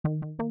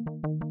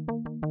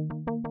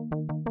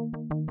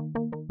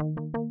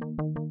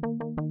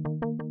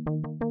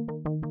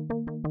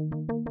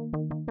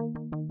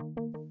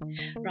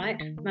Right,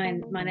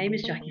 my name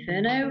is Jacqui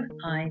Furneaux.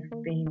 I've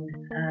been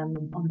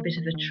on a bit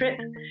of a trip,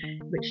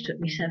 which took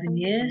me 7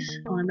 years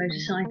on a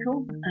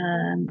motorcycle.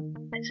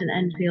 It's an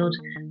Enfield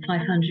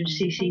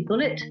 500cc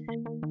Bullet.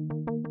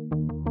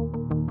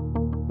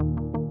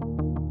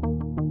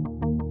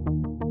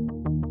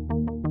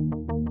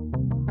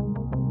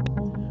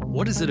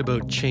 What is it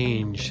about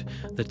change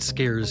that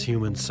scares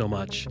humans so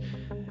much?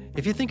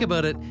 If you think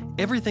about it,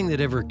 everything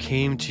that ever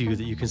came to you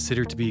that you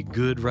consider to be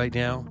good right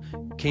now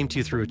came to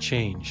you through a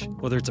change.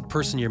 Whether it's a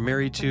person you're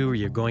married to, or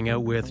you're going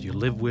out with, you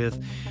live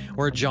with,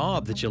 or a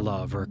job that you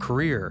love, or a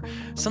career.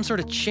 Some sort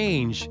of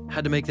change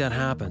had to make that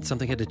happen.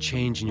 Something had to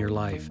change in your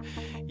life.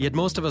 Yet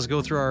most of us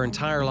go through our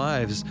entire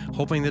lives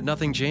hoping that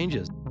nothing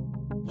changes.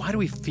 Why do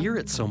we fear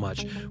it so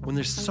much when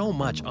there's so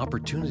much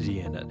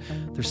opportunity in it?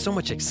 There's so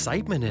much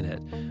excitement in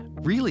it.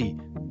 Really,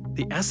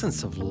 the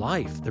essence of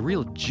life, the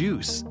real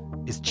juice,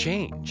 is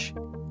change.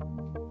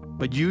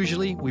 But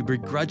usually we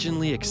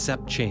begrudgingly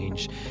accept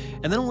change,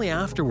 and then only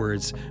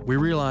afterwards we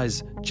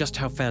realize just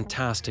how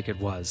fantastic it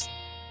was.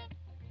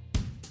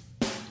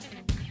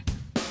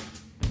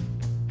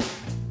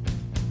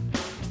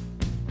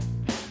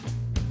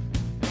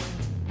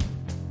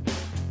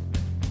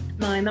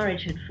 My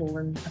marriage had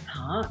fallen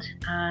apart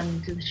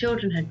and the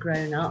children had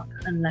grown up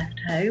and left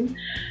home,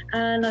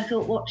 and I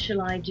thought, what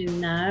shall I do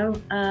now?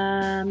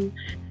 And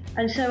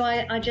so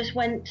I just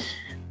went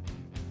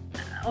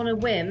on a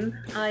whim.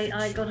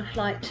 I got a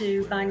flight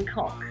to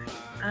Bangkok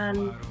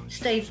and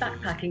stayed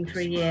backpacking for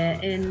a year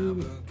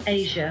in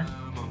Asia.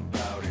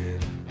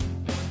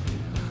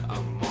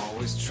 I'm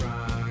always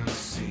trying to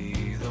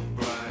see the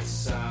bright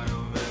side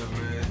of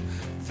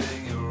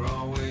everything. You're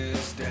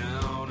always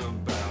down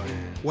about it.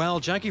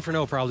 Well, Jacqui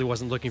Furneaux probably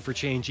wasn't looking for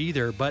change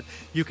either, but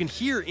you can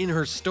hear in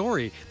her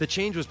story that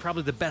change was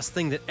probably the best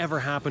thing that ever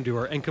happened to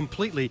her and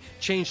completely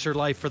changed her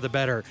life for the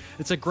better.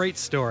 It's a great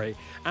story.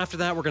 After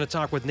that, we're going to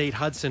talk with Nate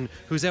Hudson,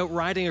 who's out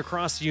riding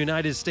across the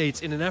United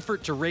States in an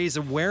effort to raise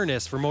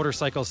awareness for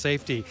motorcycle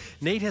safety.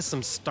 Nate has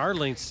some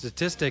startling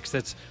statistics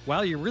that's,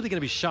 well, you're really going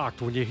to be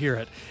shocked when you hear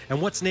it. And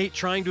what's Nate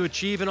trying to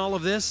achieve in all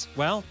of this?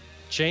 Well,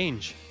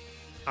 change.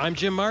 I'm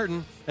Jim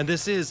Martin, and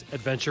this is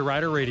Adventure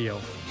Rider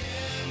Radio.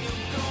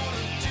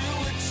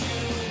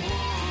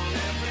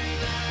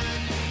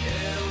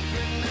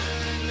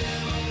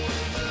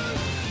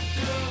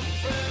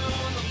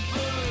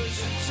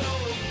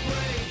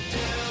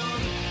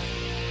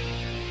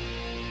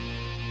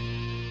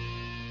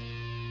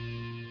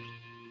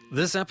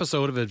 This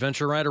episode of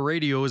Adventure Rider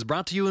Radio is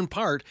brought to you in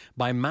part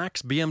by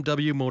Max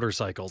BMW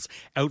Motorcycles,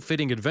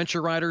 outfitting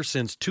adventure riders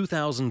since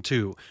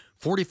 2002.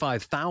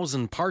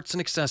 45,000 parts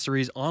and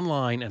accessories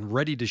online and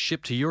ready to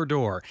ship to your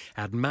door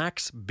at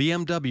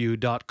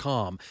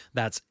maxbmw.com.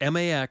 That's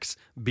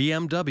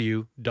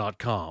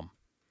maxbmw.com.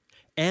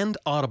 And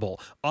Audible.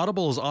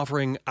 Audible is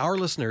offering our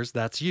listeners,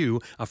 that's you,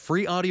 a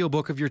free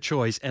audiobook of your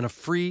choice and a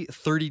free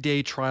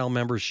 30-day trial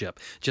membership.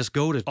 Just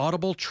go to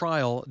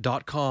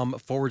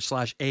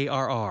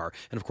audibletrial.com/ARR.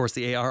 And of course,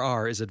 the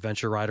ARR is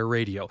Adventure Rider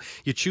Radio.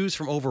 You choose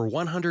from over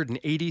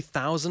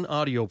 180,000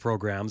 audio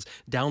programs,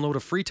 download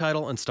a free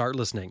title, and start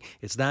listening.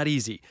 It's that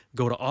easy.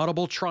 Go to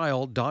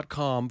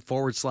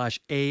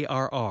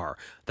audibletrial.com/ARR.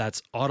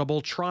 That's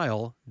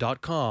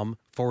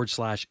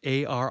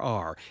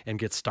audibletrial.com/ARR and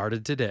get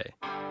started today.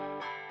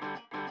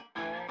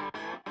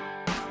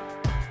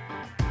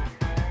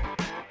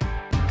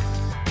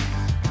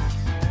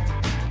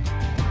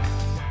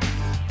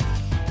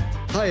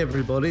 Hi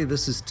everybody,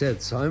 this is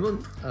Ted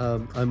Simon.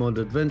 I'm on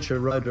Adventure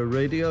Rider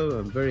Radio.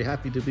 I'm very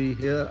happy to be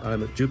here.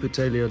 I'm at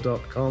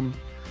jupitalia.com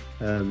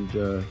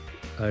and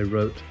I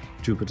wrote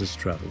Jupiter's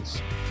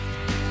Travels.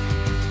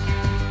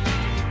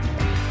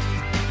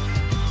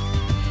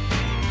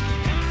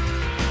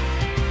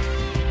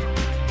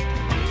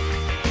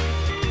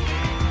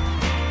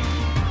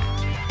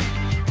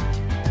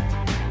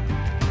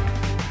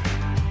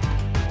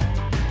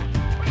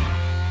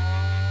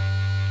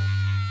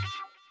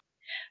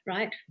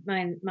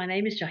 Right, my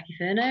name is Jacqui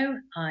Furneaux.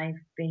 I've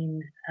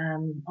been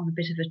on a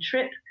bit of a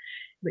trip,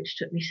 which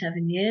took me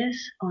 7 years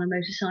on a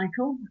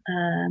motorcycle.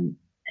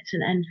 It's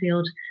an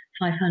Enfield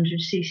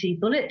 500cc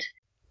Bullet.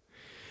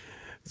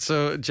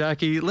 So,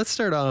 Jacqui, let's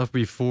start off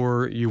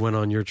before you went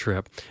on your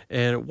trip.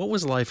 And what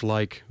was life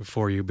like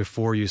for you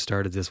before you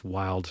started this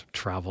wild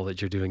travel that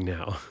you're doing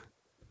now?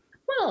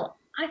 Well,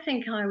 I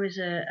think I was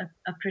a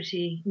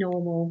pretty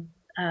normal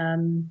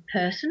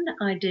person.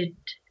 I did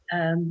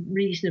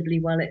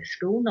reasonably well at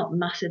school, not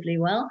massively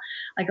well.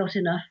 I got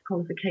enough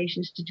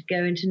qualifications to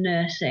go into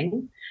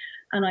nursing,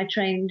 and I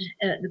trained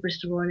at the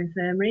Bristol Royal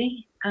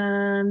Infirmary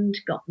and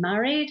got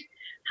married,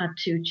 had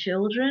 2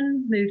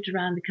 children, moved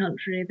around the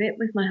country a bit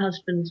with my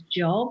husband's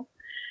job,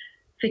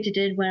 fitted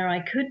in where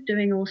I could,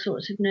 doing all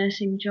sorts of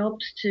nursing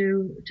jobs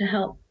to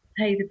help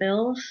pay the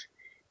bills.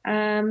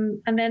 And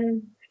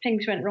then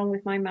things went wrong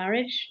with my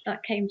marriage.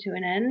 That came to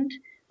an end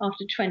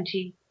after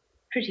 20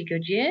 pretty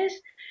good years.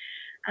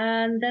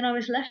 And then I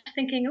was left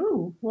thinking,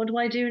 what do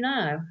I do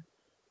now?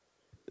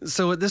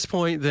 So at this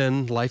point,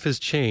 then, life has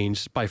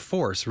changed by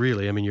force,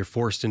 really. I mean, you're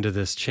forced into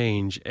this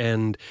change,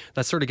 and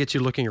that sort of gets you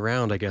looking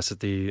around, I guess, at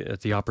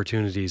the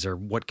opportunities, or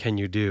what can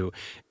you do?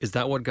 Is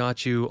that what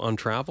got you on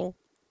travel?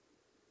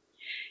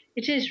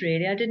 It is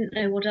really. I didn't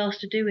know what else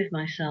to do with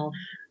myself.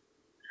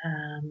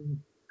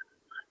 Um,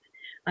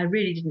 I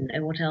really didn't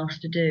know what else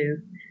to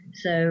do.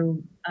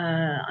 So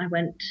I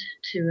went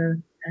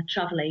to a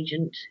travel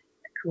agent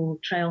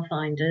called Trail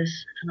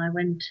Finders, and I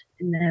went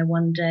in there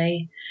one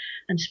day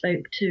and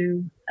spoke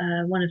to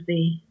one of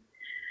the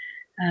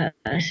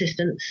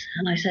assistants,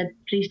 and I said,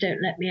 "Please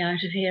don't let me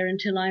out of here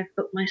until I've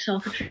booked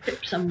myself a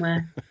trip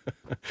somewhere."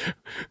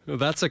 Well,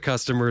 this is a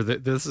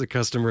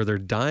customer they're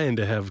dying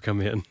to have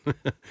come in.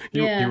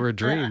 You Yeah, were a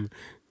dream.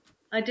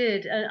 I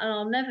did, and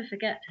I'll never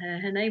forget her.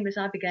 Her name was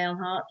Abigail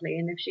Hartley,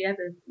 and if she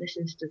ever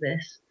listens to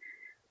this,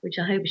 which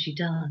I hope she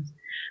does,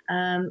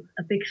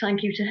 a big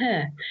thank you to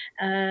her.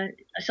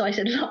 So I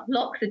said,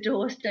 lock the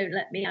doors, don't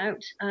let me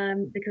out,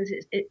 because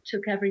it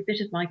took every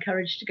bit of my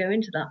courage to go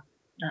into that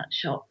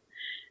shop.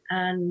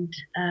 And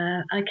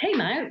I came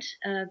out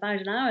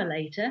about an hour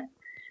later.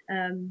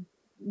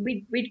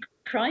 We'd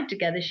cried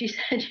together. She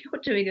said,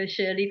 "You're doing a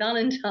Shirley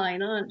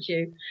Valentine, aren't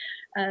you?"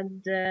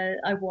 And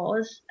I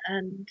was,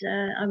 and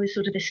I was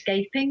sort of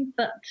escaping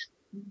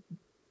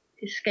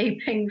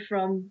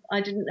from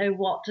I didn't know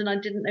what, and I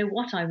didn't know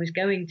what I was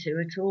going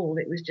to at all.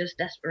 It was just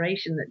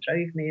desperation that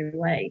drove me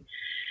away.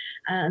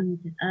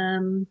 And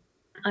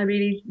I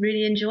really,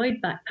 really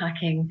enjoyed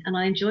backpacking, and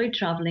I enjoyed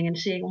traveling and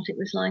seeing what it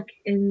was like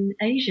in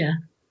Asia.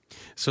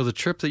 So the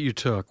trip that you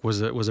took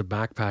was a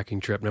backpacking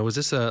trip. Now, was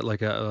this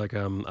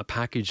a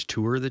package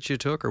tour that you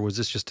took, or was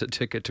this just a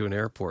ticket to an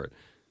airport?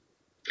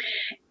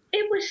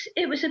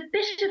 It was a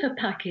bit of a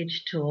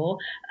package tour.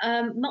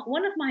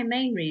 One of my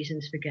main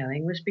reasons for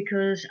going was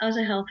because as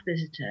a health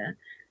visitor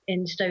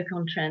in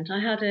Stoke-on-Trent, I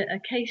had a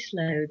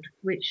caseload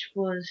which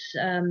was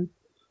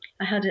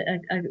I had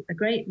a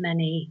great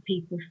many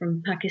people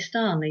from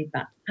Pakistani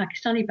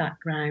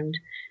background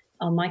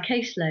on my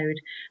caseload,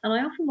 and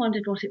I often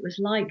wondered what it was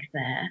like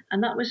there,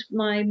 and that was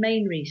my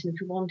main reason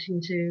for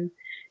wanting to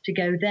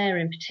go there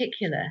in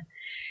particular.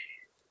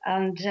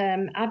 And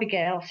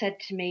Abigail said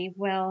to me,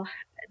 "Well,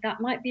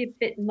 that might be a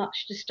bit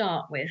much to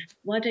start with.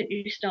 Why don't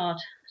you start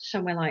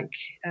somewhere like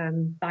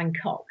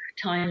Bangkok,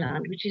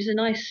 Thailand, which is a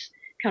nice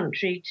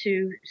country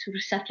to sort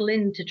of settle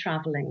into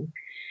traveling?"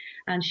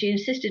 And she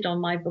insisted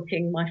on my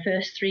booking my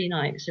first 3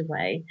 nights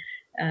away,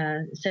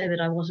 so that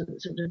I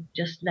wasn't sort of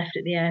just left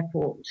at the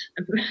airport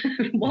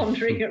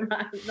wandering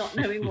around, not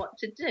knowing what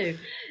to do.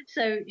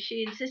 So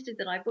she insisted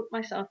that I book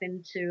myself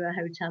into a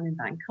hotel in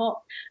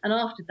Bangkok, and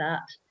after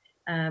that,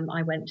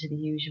 I went to the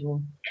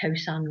usual Koh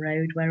San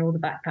Road where all the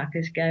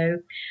backpackers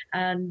go,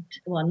 and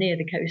near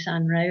the Koh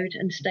San Road,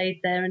 and stayed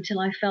there until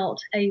I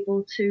felt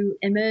able to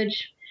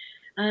emerge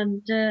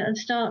and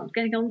start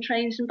getting on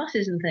trains and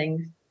buses and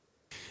things.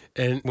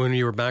 And when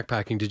you were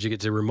backpacking, did you get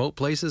to remote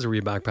places, or were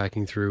you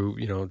backpacking through,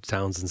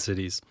 towns and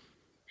cities?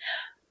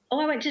 Oh,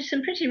 I went to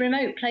some pretty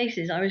remote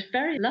places. I was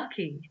very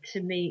lucky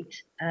to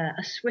meet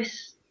a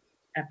Swiss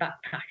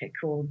backpacker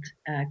called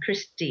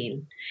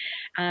Christine,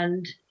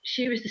 and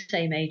she was the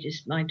same age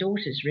as my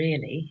daughters,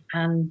 really.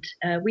 And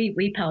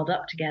we palled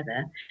up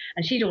together,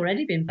 and she'd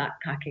already been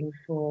backpacking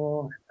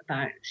for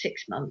about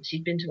 6 months.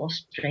 She'd been to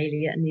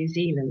Australia and New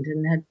Zealand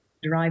and had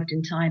arrived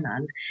in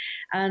Thailand.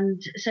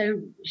 And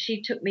so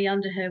she took me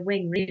under her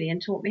wing, really,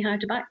 and taught me how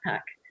to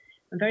backpack.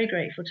 I'm very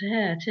grateful to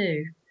her,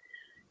 too.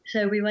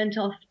 So we went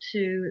off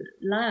to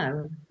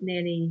Laos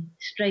nearly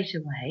straight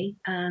away.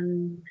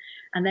 And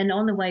then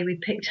on the way, we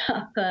picked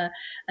up a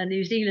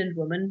New Zealand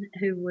woman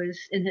who was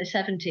in her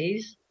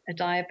 70s, a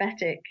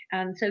diabetic.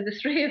 And so the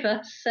three of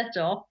us set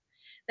off.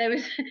 There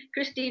was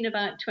Christine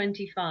about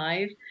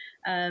 25,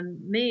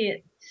 me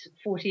at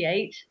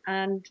 48,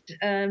 and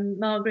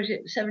Margaret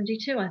at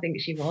 72, I think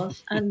she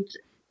was. And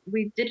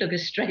we did look a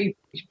strange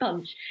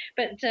bunch,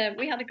 but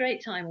we had a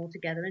great time all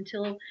together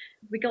until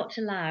we got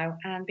to Laos.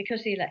 And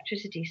because the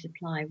electricity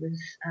supply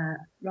was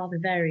rather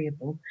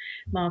variable,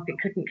 Margaret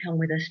couldn't come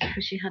with us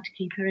because she had to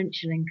keep her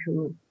insulin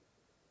cool.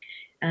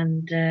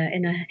 And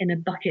in a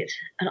bucket,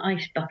 an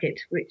ice bucket,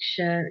 which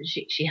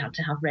she had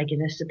to have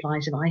regular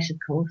supplies of ice, of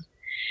course.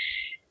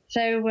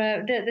 So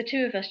the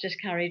two of us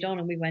just carried on,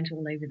 and we went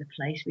all over the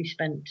place. We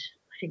spent,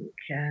 I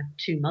think,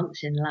 2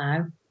 months in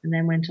Laos, and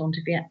then went on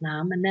to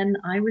Vietnam, and then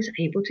I was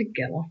able to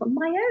go off on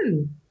my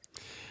own.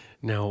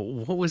 Now,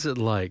 what was it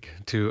like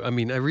I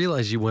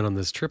realize you went on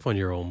this trip on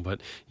your own,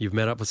 but you've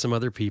met up with some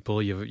other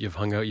people, you've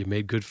hung out, you've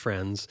made good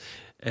friends,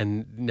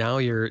 and now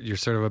you're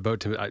sort of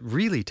about to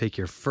really take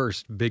your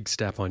first big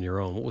step on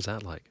your own. What was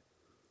that like?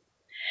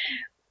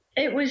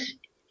 It was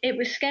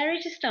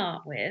scary to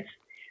start with,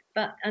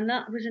 and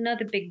that was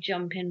another big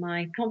jump in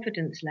my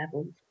confidence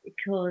levels,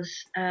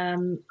 because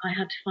I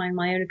had to find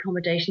my own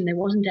accommodation. There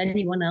wasn't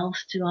anyone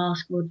else to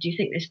ask, "Well, do you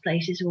think this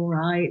place is all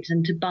right?"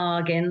 and to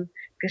bargain,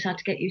 because I had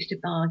to get used to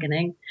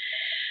bargaining.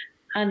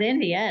 And in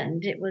the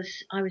end,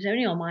 I was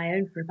only on my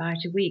own for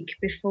about a week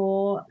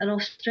before an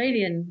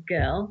Australian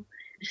girl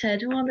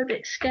said, "Oh, I'm a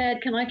bit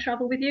scared. Can I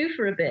travel with you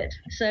for a bit?"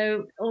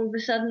 So all of a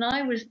sudden,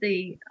 I was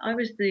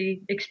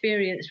the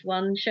experienced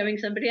one showing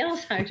somebody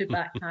else how to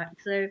backpack.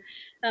 So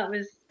that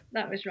was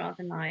that was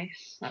rather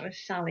nice. That was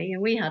Sally,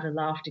 and we had a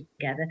laugh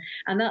together.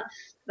 And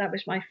that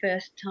was my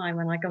first time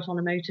when I got on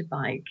a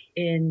motorbike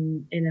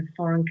in a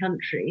foreign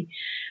country.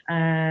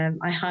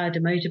 I hired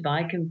a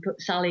motorbike and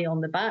put Sally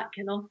on the back,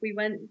 and off we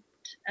went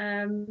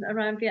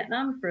around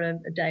Vietnam for a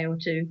day or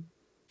two.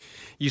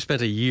 You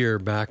spent a year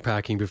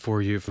backpacking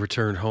before you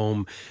returned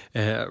home,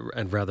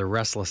 and rather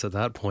restless at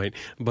that point.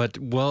 But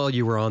while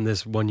you were on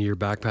this 1 year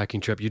backpacking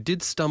trip, you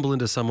did stumble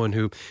into someone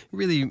who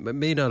really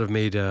may not have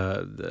made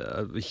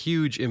a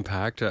huge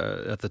impact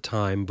at the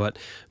time, but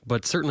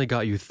certainly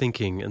got you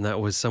thinking, and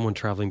that was someone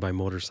traveling by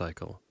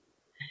motorcycle.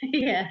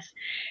 Yes.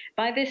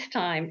 By this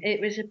time,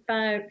 it was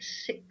about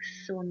 6,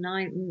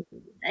 7,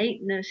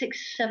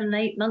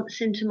 8 months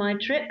into my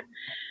trip.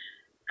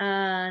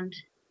 And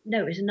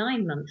no, it was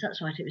 9 months.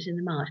 That's right. It was in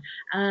the March.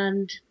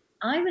 And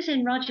I was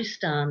in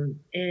Rajasthan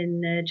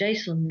in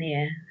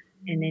Jaisalmer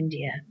in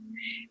India.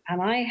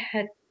 And I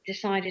had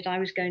decided I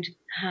was going to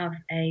have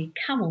a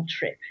camel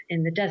trip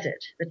in the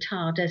desert, the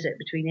Thar Desert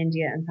between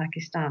India and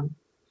Pakistan.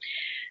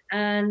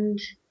 And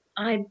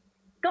I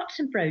got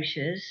some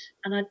brochures,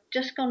 and I'd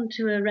just gone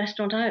to a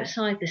restaurant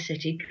outside the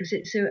city because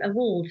it's a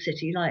walled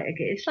city, like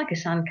it's like a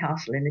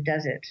sandcastle in the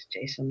desert,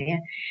 Jaisalmer.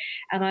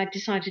 And I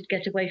decided to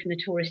get away from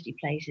the touristy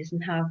places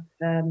and have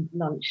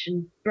lunch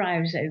and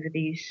browse over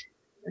these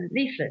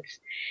leaflets.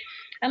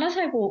 And as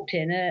I walked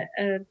in,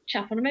 a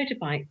chap on a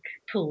motorbike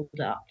pulled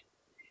up,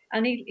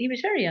 and he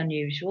was very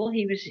unusual.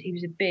 He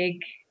was a big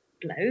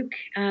bloke,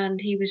 and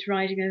he was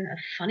riding a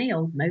funny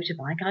old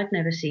motorbike I'd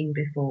never seen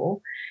before,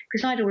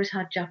 because I'd always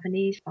had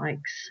Japanese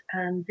bikes,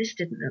 and this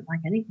didn't look like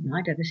anything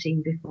I'd ever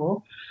seen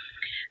before.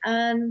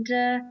 And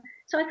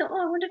so I thought,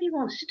 oh, I wonder if he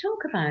wants to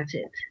talk about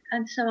it.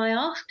 And so I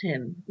asked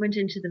him, went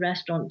into the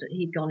restaurant that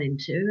he'd gone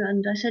into,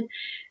 and I said,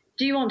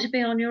 do you want to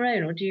be on your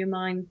own, or do you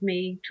mind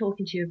me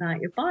talking to you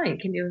about your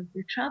bike and your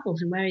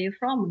travels and where you're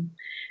from?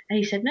 And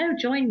he said, no,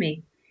 join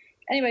me.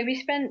 Anyway, we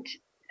spent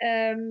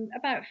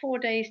about 4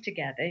 days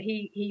together.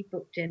 He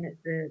booked in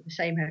at the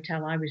same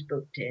hotel I was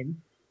booked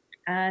in.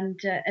 And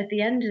at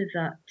the end of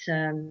that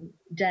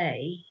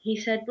day, he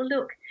said, well,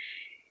 look,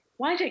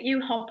 why don't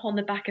you hop on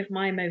the back of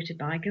my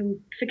motorbike and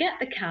forget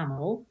the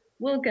camel?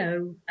 We'll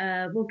go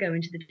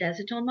into the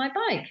desert on my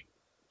bike.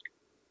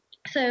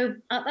 So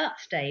at that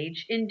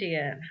stage,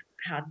 India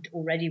had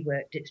already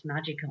worked its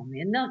magic on me,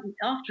 and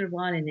after a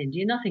while in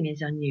India, nothing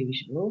is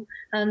unusual,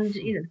 and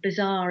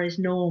bizarre is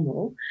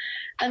normal.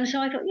 And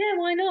so I thought, yeah,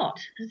 why not?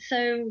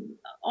 So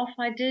off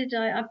I did.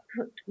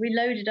 We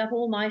loaded up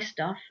all my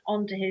stuff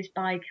onto his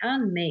bike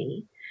and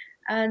me,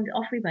 and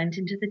off we went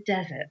into the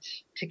desert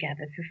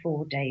together for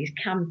 4 days,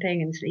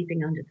 camping and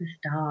sleeping under the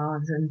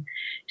stars and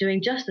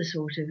doing just the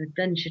sort of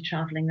adventure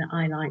traveling that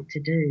I like to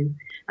do.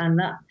 And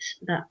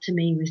that to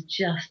me was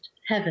just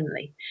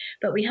heavenly.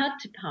 But we had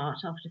to part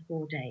after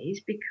 4 days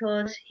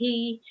because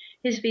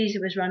his visa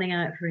was running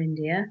out for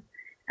India,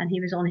 and he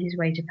was on his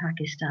way to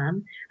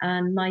Pakistan.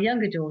 And my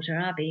younger daughter,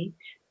 Abby,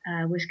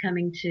 was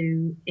coming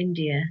to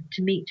India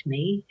to meet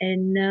me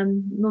in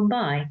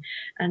Mumbai,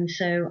 and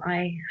so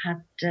I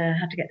had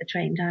to get the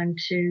train down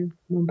to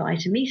Mumbai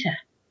to meet her.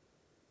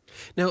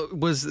 Now,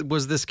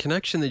 was this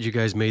connection that you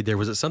guys made there?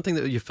 Was it something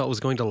that you felt was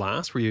going to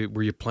last? Were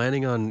you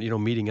planning on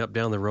meeting up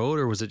down the road,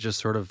 or was it just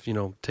sort of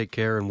take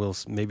care and we'll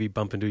maybe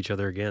bump into each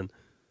other again?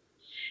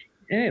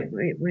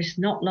 It was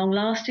not long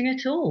lasting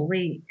at all.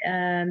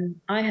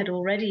 I had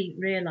already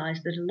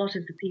realised that a lot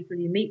of the people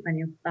you meet when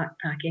you're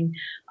backpacking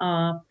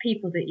are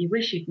people that you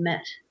wish you'd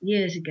met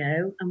years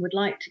ago and would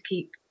like to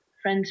keep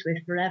friends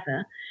with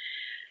forever.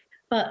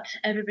 But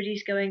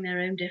everybody's going their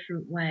own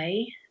different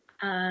way.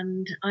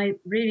 And I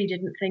really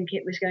didn't think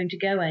it was going to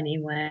go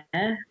anywhere.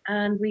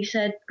 And we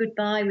said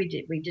goodbye. We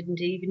didn't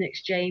even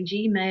exchange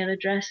email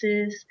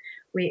addresses.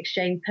 We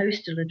exchanged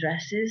postal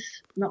addresses.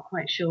 Not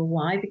quite sure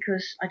why,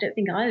 because I don't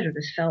think either of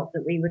us felt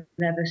that we would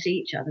ever see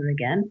each other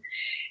again.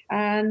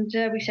 And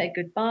we said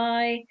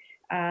goodbye.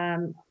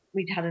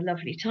 We'd had a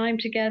lovely time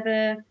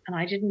together, and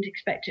I didn't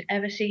expect to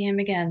ever see him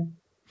again.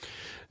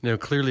 Now,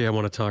 clearly, I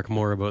want to talk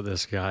more about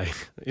this guy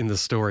in the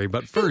story.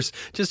 But first,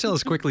 just tell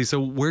us quickly,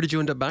 so where did you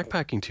end up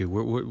backpacking to?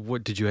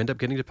 What did you end up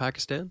getting to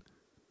Pakistan?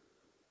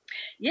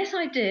 Yes,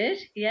 I did.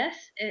 Yes,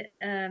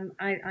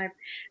 I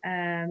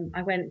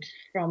went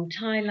from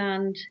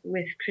Thailand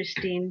with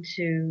Christine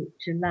to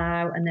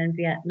Laos and then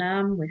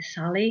Vietnam with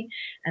Sally,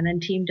 and then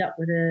teamed up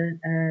with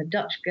a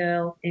Dutch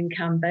girl in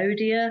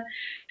Cambodia,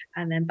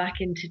 and then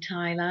back into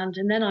Thailand,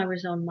 and then I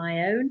was on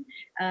my own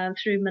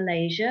through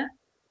Malaysia,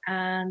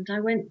 and I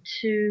went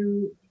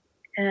to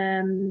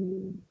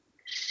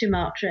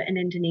Sumatra in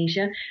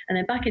Indonesia, and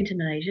then back into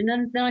Malaysia,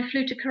 and then I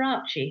flew to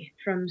Karachi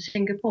from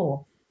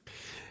Singapore.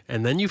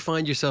 And then you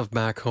find yourself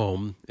back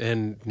home,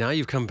 and now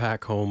you've come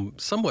back home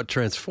somewhat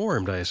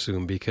transformed, I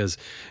assume, because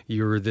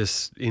you're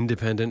this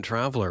independent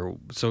traveler.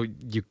 So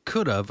you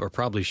could have, or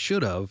probably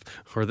should have,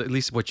 or at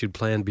least what you'd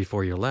planned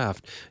before you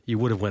left, you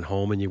would have went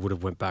home and you would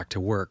have went back to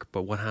work.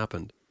 But what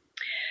happened?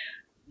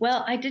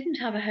 Well, I didn't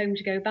have a home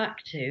to go back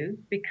to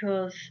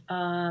because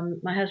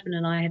my husband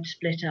and I had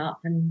split up,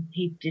 and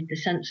he did the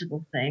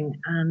sensible thing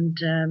and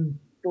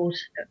bought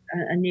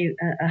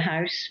a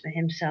house for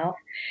himself.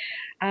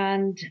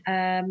 And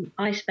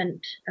I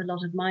spent a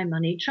lot of my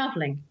money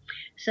traveling.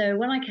 So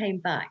when I came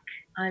back,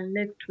 I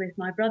lived with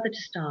my brother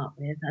to start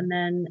with, and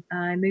then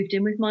I moved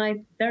in with my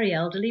very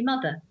elderly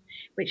mother,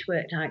 which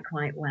worked out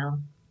quite well.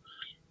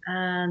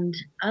 And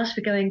as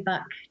for going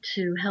back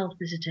to health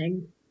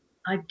visiting,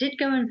 I did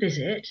go and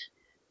visit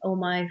all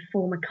my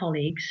former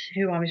colleagues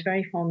who I was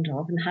very fond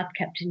of and had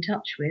kept in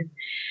touch with.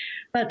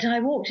 But I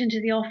walked into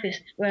the office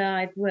where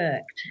I'd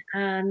worked,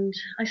 and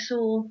I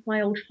saw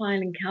my old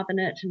filing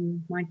cabinet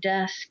and my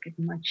desk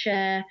and my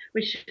chair,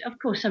 which of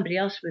course somebody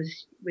else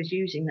was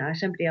using now.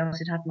 Somebody else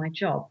had had my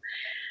job.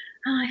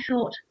 And I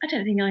thought, I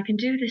don't think I can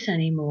do this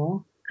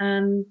anymore.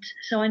 And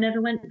so I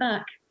never went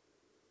back.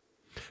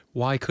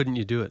 Why couldn't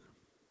you do it?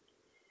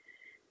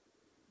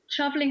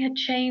 Traveling had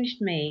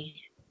changed me,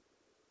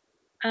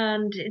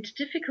 and it's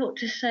difficult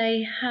to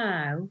say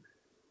how,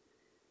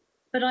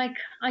 but I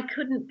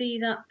couldn't be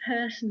that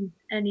person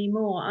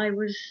anymore.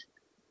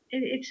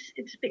 It's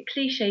a bit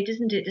cliched,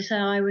 isn't it, to say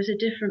I was a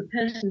different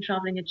person.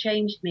 Traveling had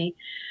changed me,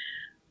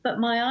 but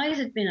my eyes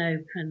had been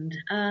opened,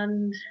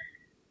 and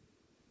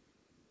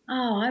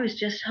I was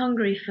just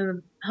hungry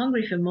for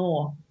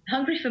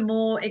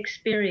more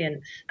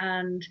experience.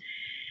 And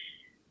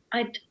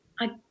I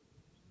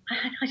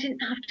I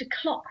didn't have to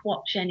clock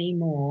watch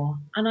anymore,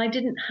 and I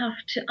didn't have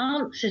to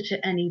answer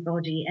to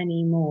anybody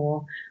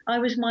anymore. I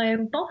was my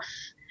own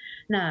boss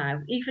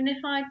now, even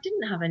if I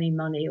didn't have any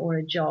money or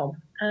a job.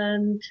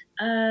 And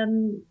I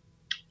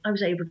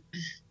was able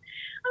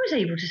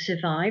to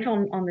survive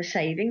on the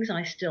savings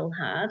I still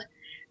had.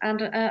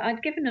 And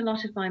I'd given a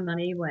lot of my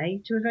money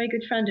away to a very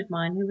good friend of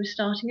mine who was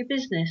starting a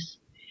business.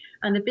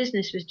 And the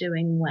business was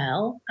doing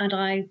well. And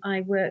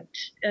I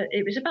worked,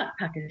 it was a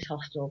backpackers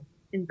hostel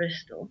in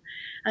Bristol.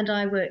 And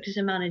I worked as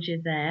a manager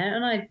there,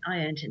 and I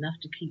earned enough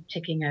to keep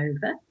ticking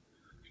over.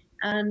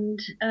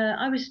 And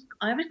I was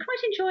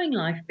quite enjoying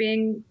life,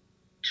 being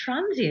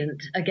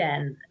transient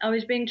again. I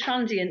was being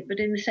transient, but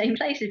in the same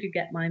place, if you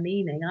get my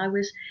meaning. I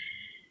was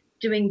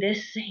doing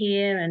this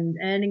here and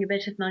earning a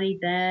bit of money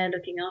there,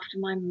 looking after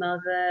my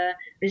mother,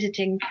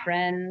 visiting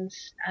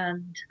friends,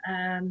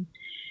 and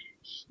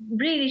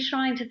really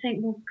trying to think,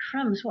 well,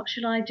 crumbs, what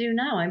should I do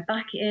now? I'm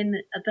back in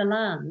the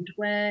land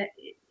where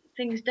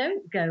things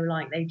don't go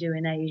like they do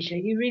in Asia.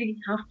 You really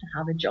have to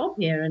have a job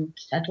here and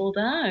settle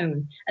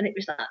down. And it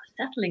was that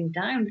settling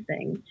down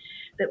thing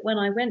that when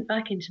I went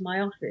back into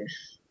my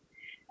office,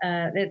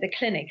 the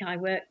clinic I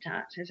worked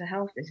at as a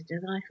health visitor,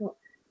 then I thought,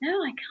 no,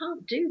 I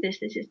can't do this.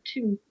 This is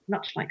too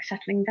much like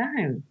settling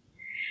down.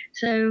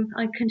 So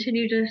I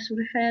continued a sort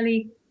of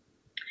fairly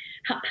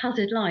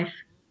haphazard life.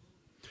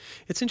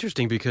 It's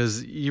interesting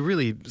because you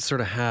really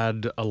sort of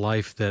had a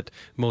life that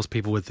most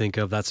people would think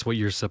of. That's what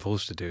you're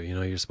supposed to do. You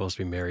know, you're supposed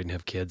to be married and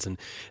have kids. And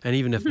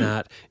even if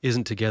that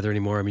isn't together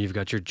anymore, I mean, you've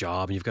got your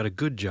job and you've got a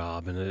good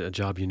job and a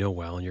job you know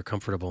well and you're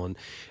comfortable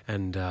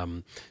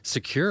and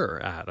secure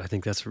at. I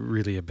think that's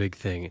really a big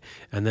thing.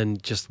 And then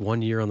just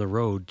 1 year on the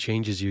road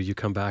changes you. You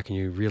come back and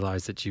you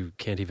realize that you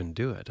can't even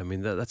do it. I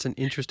mean, that's an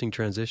interesting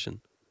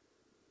transition.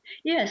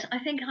 Yes, I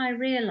think I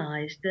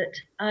realized that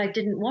I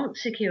didn't want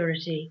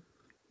security.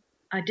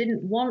 I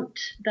didn't want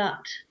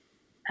that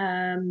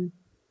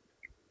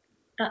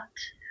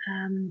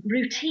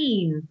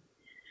routine.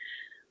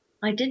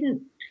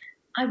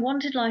 I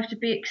wanted life to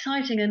be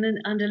exciting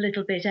and a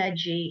little bit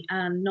edgy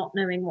and not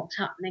knowing what's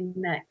happening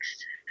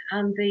next.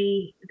 And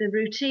the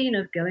routine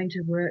of going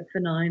to work for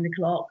 9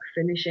 o'clock,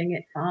 finishing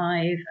at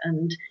 5,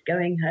 and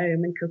going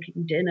home and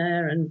cooking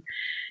dinner and,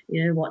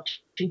 you know,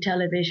 watching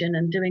television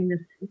and doing the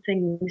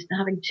things,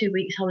 having 2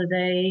 weeks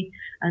holiday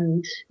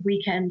and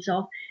weekends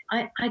off.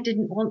 I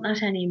didn't want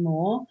that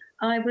anymore.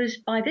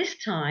 By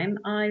this time,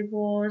 I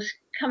was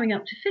coming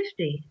up to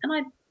 50, and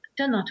I'd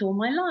done that all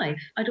my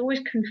life. I'd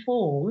always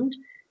conformed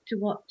to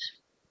what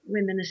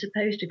women are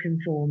supposed to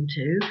conform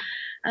to,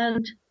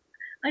 and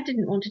I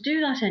didn't want to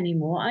do that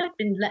anymore. I'd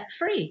been let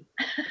free.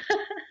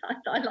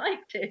 I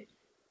liked it.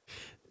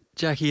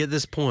 Jacqui, at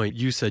this point,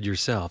 you said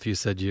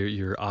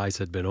your eyes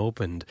had been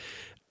opened.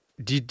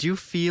 Did you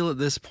feel at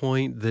this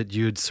point that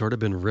you'd sort of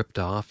been ripped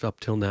off up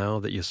till now,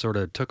 that you sort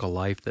of took a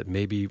life that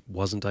maybe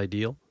wasn't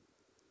ideal?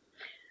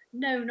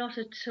 No, not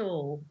at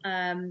all.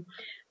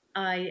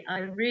 I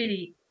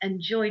really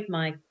enjoyed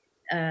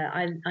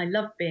I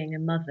loved being a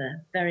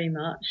mother very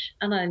much,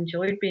 and I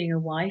enjoyed being a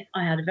wife.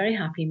 I had a very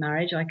happy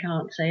marriage. I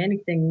can't say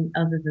anything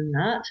other than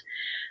that.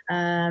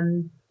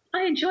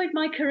 I enjoyed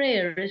my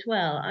career as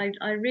well.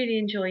 I really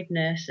enjoyed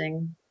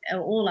nursing,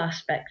 all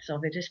aspects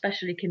of it,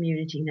 especially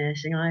community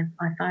nursing. I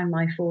found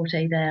my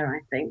forte there,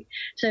 I think.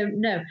 So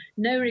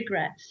no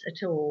regrets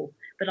at all.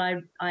 but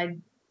I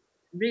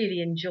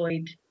really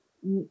enjoyed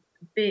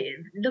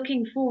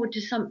looking forward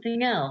to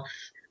something else.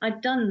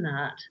 I'd done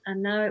that,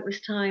 and now it was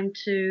time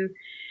to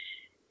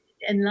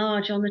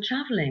enlarge on the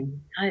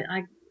traveling.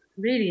 I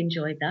really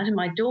enjoyed that, and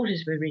my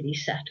daughters were really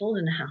settled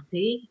and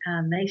happy,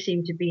 and they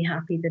seemed to be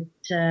happy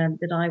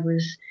that I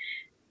was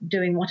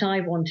doing what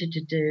I wanted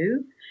to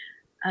do.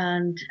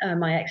 And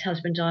my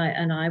ex-husband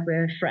and I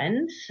were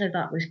friends, so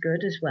that was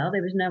good as well.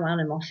 There was no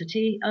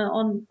animosity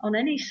on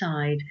any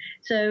side.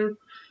 So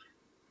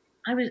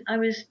I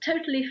was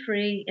totally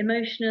free,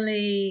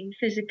 emotionally,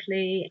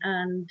 physically,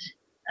 and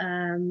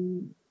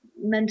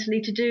mentally,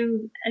 to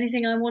do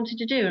anything I wanted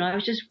to do, and I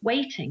was just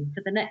waiting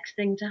for the next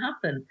thing to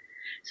happen.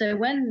 So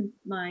when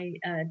my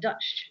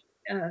Dutch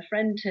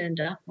friend turned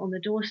up on the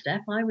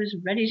doorstep, I was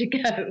ready to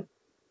go.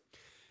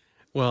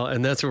 Well,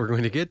 and that's what we're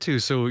going to get to.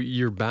 So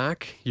you're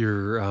back,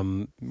 you're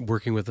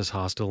working with this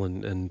hostel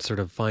and sort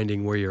of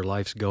finding where your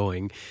life's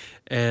going.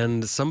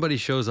 And somebody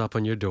shows up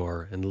on your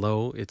door, and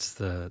lo, it's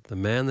the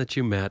man that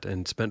you met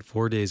and spent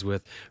 4 days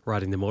with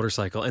riding the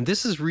motorcycle. And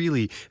this is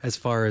really, as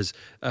far as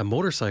a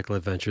motorcycle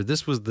adventure,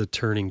 this was the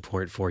turning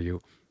point for you.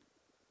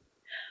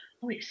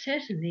 Oh, it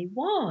certainly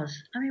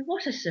was. I mean,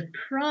 what a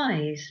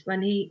surprise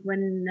when he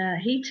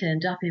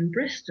turned up in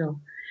Bristol.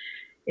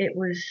 It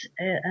was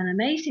an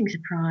amazing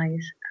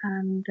surprise.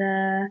 And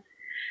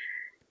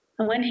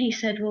when he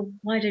said, well,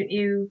 why don't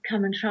you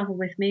come and travel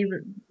with me,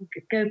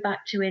 go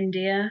back to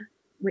India,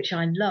 which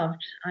I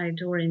loved. I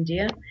adore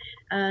India.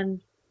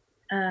 And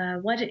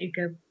why don't you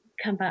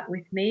come back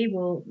with me?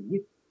 Well,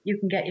 you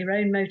can get your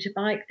own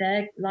motorbike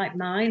there, like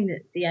mine,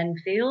 at the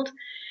Enfield,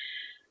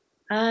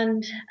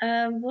 and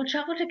we'll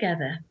travel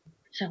together.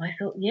 So I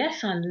thought,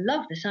 yes, I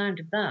love the sound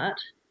of that.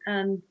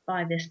 And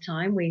by this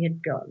time, we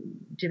had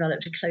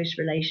developed a close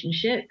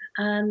relationship,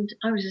 and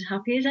I was as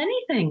happy as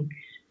anything.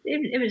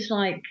 It was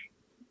like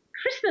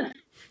Christmas,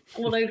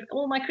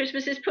 all my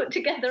Christmases put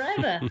together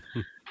ever.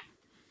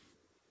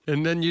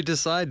 And then you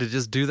decide to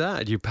just do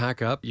that. You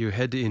pack up, you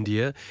head to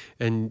India,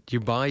 and you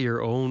buy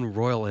your own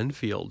Royal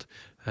Enfield,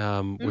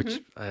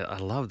 which I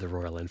love the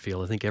Royal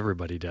Enfield. I think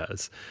everybody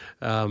does.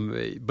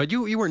 But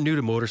you weren't new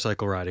to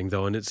motorcycle riding,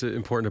 though, and it's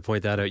important to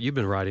point that out. You've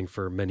been riding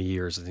for many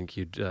years. I think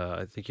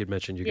you'd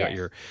mentioned you got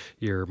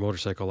your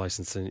motorcycle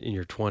license in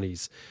your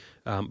 20s.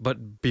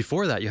 But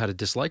before that, you had a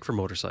dislike for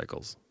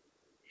motorcycles.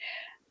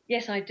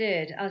 Yes, I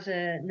did. As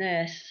a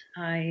nurse,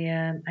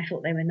 I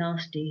thought they were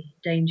nasty,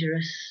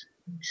 dangerous,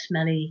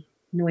 smelly,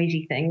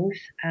 noisy things,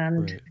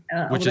 and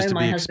right. Which is to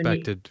be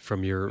expected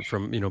from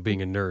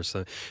being a nurse.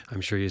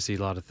 I'm sure you see a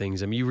lot of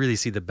things. I mean, you really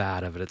see the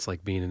bad of it. It's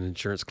like being in an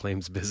insurance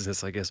claims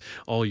business. I guess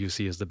all you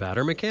see is the bad,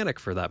 or mechanic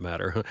for that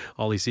matter.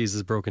 All he sees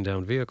is broken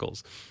down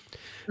vehicles,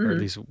 or at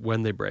least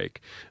when they break.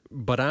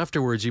 But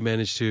afterwards, you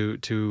managed to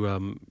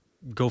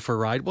go for a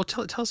ride. Well,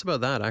 tell us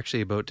about that.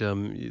 Actually, about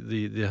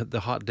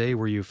the hot day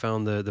where you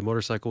found the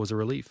motorcycle was a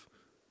relief.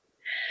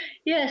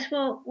 Yes,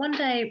 well, one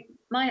day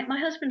my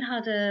husband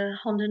had a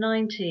Honda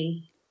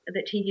 90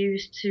 that he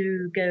used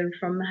to go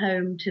from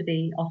home to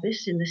the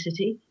office in the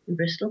city in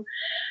Bristol.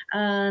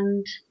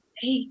 And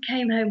he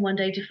came home one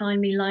day to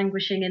find me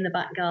languishing in the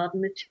back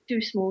garden with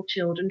two small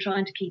children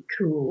trying to keep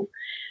cool.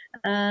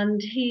 And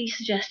he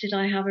suggested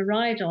I have a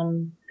ride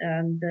on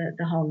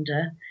the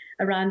Honda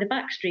around the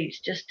back streets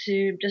just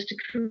to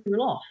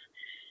cool off.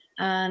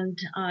 And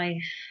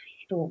I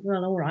thought,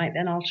 well, all right,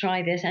 then I'll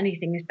try this.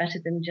 Anything is better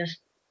than just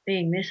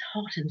being this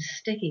hot and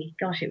sticky.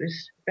 Gosh, it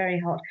was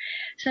very hot.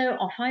 So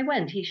off I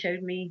went. He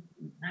showed me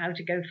how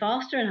to go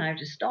faster and how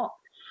to stop.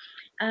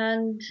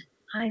 And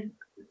I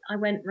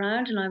went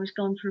round, and I was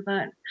gone for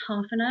about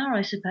half an hour,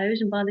 I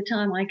suppose. And by the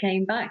time I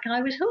came back,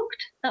 I was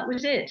hooked. That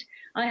was it.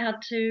 I had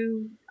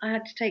to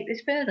take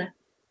this further.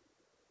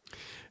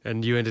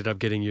 And you ended up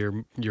getting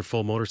your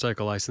full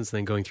motorcycle license and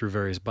then going through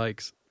various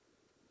bikes.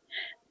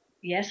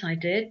 Yes, I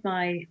did.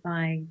 My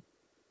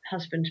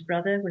husband's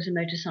brother was a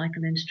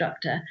motorcycle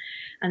instructor,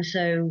 and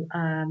so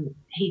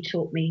he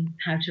taught me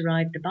how to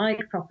ride the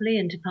bike properly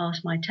and to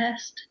pass my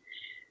test,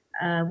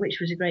 which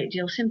was a great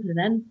deal simpler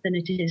then than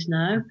it is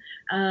now.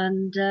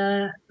 And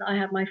I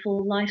had my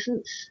full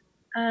license,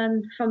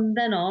 and from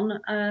then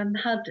on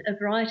had a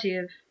variety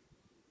of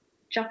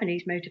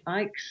Japanese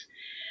motorbikes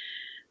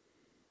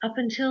up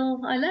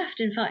until I left.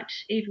 In fact,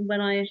 even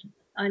when I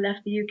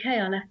left the UK,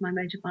 I left my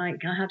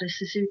motorbike. I had a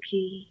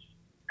Suzuki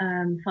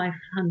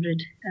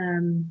 500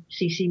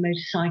 cc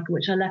motorcycle,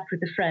 which I left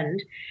with a friend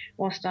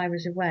whilst I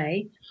was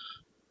away.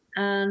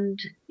 And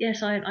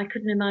yes, I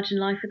couldn't imagine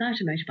life without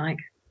a motorbike.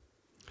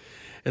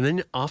 And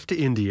then off to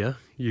India.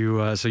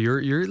 So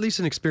you're at least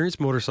an experienced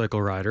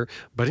motorcycle rider,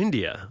 but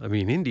India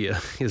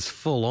is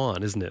full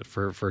on, isn't it,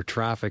 for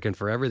traffic and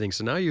for everything.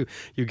 So now you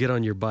get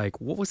on your bike.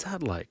 What was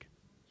that like?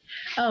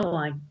 Oh,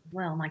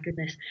 my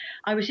goodness.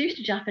 I was used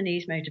to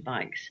Japanese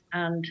motorbikes,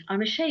 and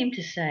I'm ashamed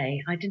to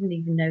say I didn't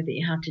even know that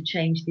you had to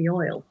change the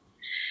oil.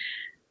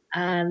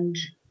 And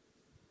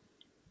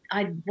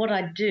what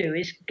I'd do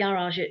is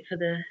garage it for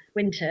the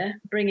winter,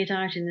 bring it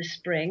out in the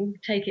spring,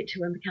 take it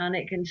to a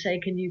mechanic and say,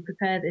 can you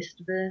prepare this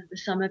for the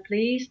summer,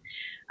 please?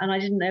 And I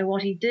didn't know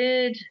what he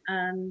did.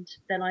 And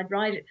then I'd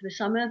ride it for the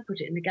summer,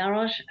 put it in the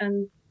garage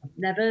and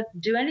never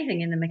do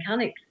anything in the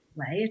mechanic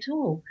way at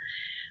all.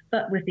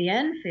 But with the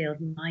Enfield,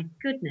 my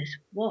goodness,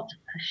 what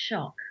a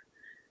shock.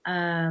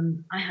 I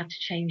had to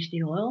change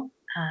the oil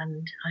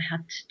and I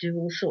had to do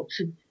all sorts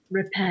of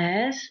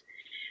repairs.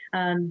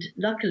 And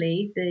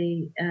luckily,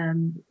 the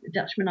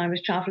Dutchman I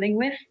was traveling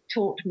with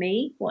taught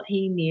me what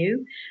he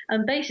knew.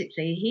 And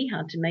basically, he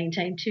had to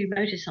maintain 2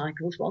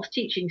 motorcycles whilst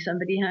teaching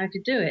somebody how to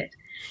do it.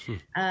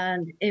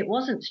 And it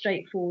wasn't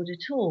straightforward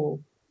at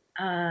all.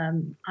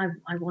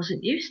 I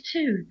wasn't used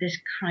to this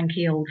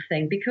cranky old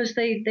thing because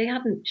they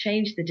hadn't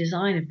changed the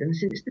design of them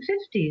since the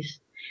 50s.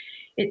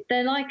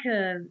 They're like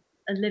a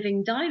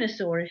living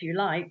dinosaur, if you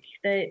like.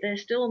 They're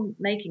still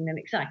making them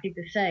exactly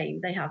the same.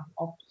 They have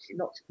obviously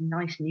lots of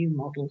nice new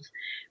models,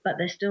 but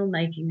they're still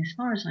making, as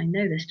far as I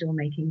know, they're still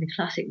making the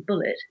classic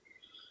Bullet,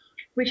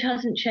 which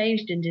hasn't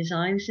changed in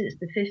design since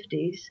the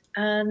 50s.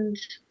 And,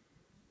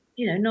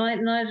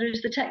 neither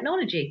is the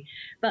technology.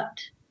 But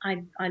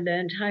I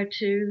learned how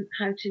to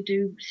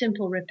do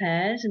simple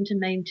repairs and to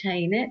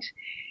maintain it.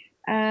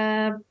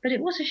 But it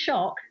was a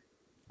shock,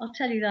 I'll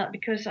tell you that,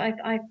 because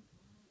I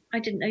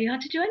didn't know you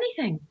had to do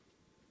anything.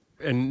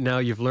 And now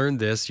you've learned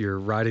this, you're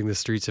riding the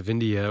streets of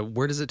India.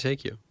 Where does it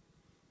take you?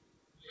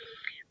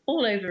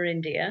 All over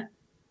India.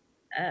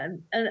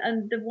 And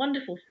the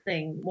wonderful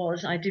thing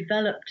was I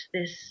developed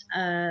this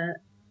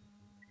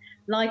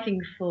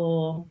liking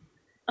for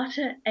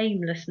utter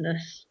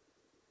aimlessness.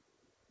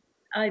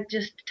 I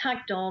just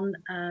tagged on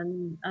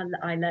and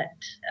I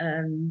let,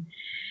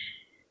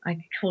 I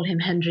call him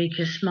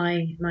Hendrikus,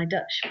 my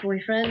Dutch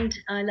boyfriend.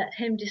 I let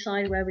him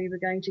decide where we were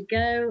going to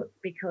go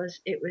because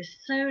it was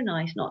so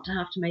nice not to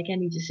have to make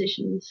any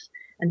decisions.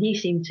 And he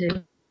seemed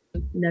to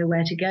know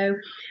where to go.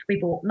 We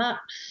bought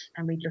maps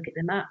and we'd look at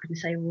the map and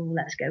say, well,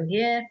 let's go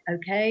here.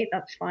 Okay,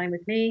 that's fine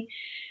with me.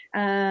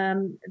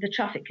 The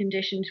traffic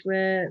conditions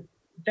were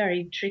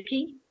very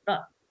tricky,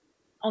 but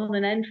on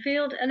an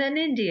Enfield and in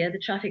India, the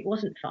traffic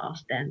wasn't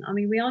fast then. I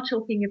mean, we are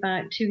talking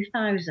about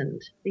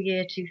 2000, the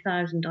year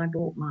 2000 I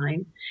bought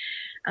mine.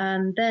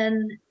 And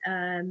then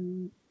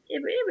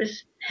it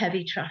was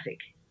heavy traffic,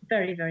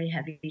 very, very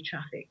heavy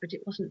traffic, but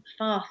it wasn't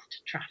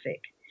fast traffic.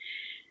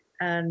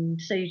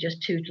 And so you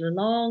just tootle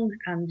along.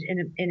 And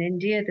in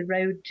India, the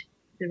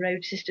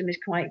road system is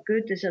quite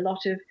good. There's a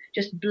lot of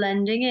just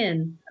blending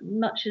in,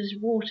 much as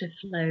water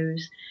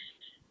flows.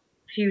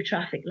 Few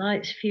traffic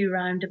lights, few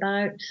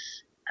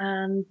roundabouts.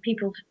 And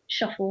people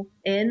shuffle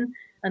in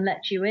and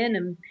let you in,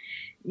 and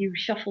you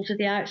shuffle to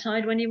the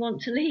outside when you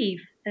want to leave.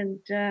 And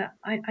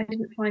I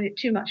didn't find it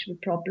too much of a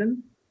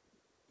problem.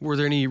 Were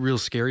there any real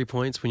scary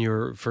points when you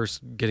were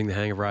first getting the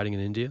hang of riding in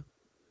India?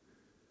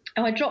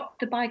 Oh, I dropped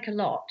the bike a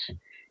lot.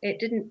 It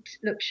didn't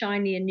look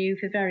shiny and new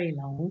for very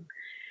long.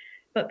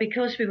 But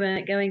because we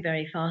weren't going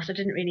very fast, I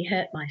didn't really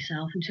hurt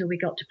myself until we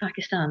got to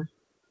Pakistan.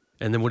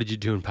 And then what did you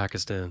do in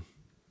Pakistan?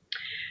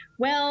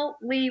 Well,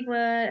 we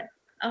were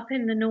up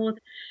in the north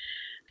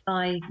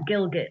by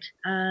Gilgit,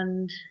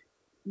 and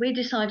we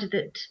decided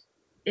that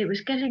it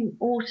was getting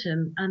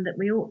autumn and that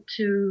we ought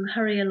to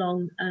hurry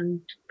along and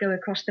go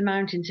across the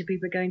mountains if we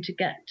were going to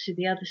get to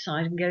the other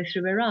side and go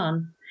through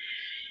Iran.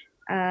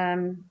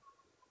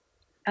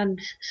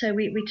 And so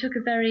we took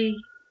a very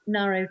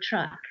narrow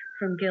track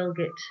from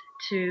Gilgit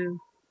to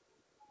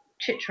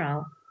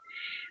Chitral.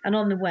 And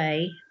on the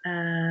way,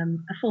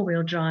 a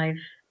 4-wheel drive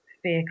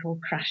vehicle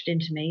crashed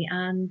into me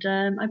and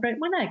I broke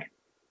my leg.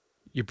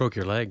 You broke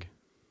your leg?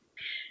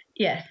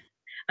 Yes,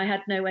 I had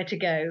nowhere to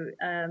go.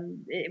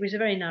 It was a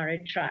very narrow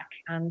track,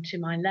 and to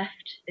my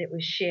left it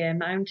was sheer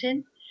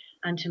mountain,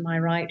 and to my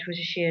right was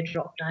a sheer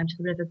drop down to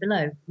the river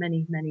below,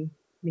 many, many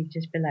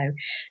meters below.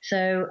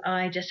 So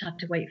I just had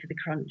to wait for the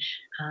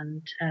crunch,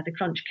 and the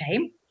crunch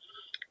came,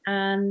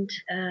 and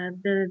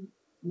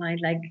my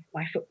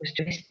foot was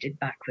twisted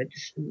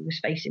backwards and was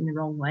facing the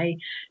wrong way.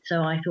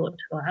 So I thought,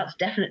 well, that's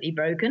definitely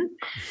broken.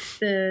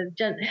 The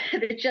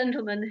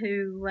gentleman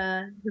who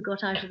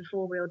got out of the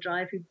 4-wheel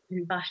drive,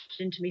 who bashed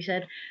into me,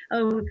 said,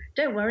 "Oh,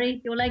 don't worry,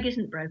 your leg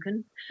isn't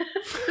broken."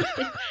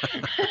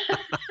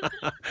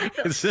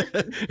 Is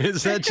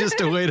that just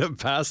a way to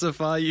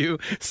pacify you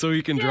so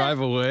you can drive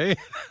away?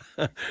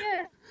 Yeah.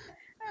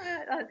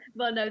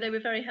 Well, no, they were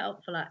very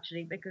helpful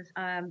actually, because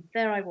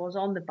there I was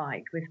on the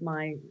bike with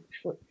my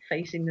foot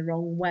facing the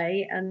wrong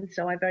way, and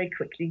so I very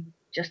quickly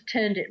just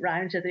turned it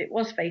round so that it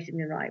was facing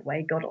the right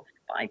way, got off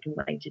the bike and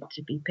waited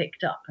to be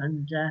picked up,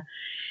 and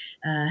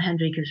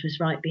Hendrikus was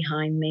right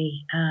behind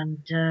me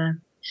and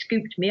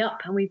scooped me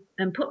up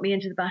and put me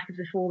into the back of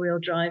the 4-wheel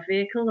drive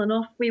vehicle, and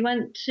off we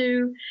went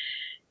to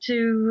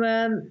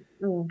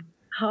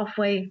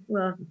halfway.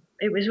 Well,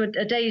 it was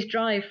a day's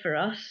drive for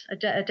us,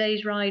 a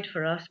day's ride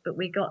for us, but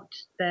we got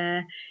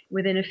there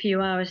within a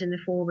few hours in the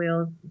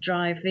 4-wheel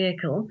drive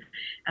vehicle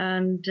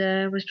and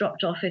was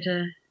dropped off at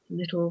a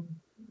little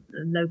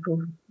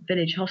local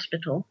village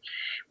hospital,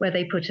 where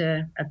they put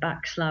a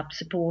back slab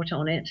support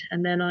on it,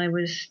 and then I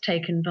was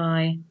taken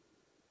by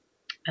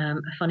a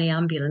funny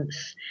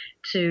ambulance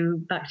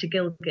back to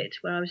Gilgit,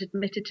 where I was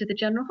admitted to the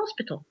general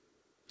hospital.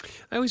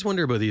 I always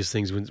wonder about these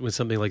things when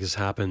something like this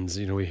happens.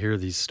 We hear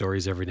these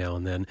stories every now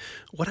and then.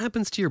 What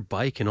happens to your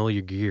bike and all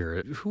your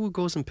gear? Who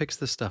goes and picks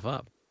this stuff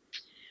up?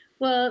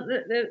 Well,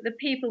 the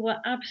people were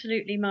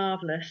absolutely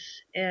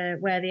marvellous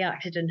where the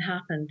accident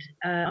happened.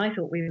 I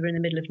thought we were in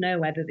the middle of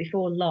nowhere, but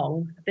before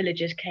long,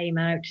 villagers came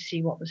out to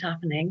see what was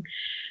happening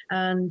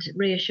and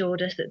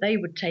reassured us that they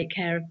would take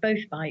care of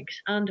both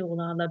bikes and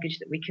all our luggage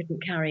that we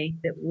couldn't carry,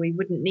 that we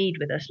wouldn't need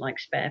with us, like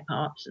spare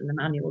parts and the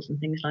manuals and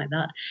things like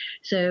that.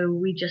 So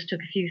we just took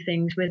a few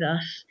things with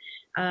us,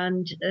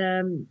 and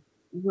the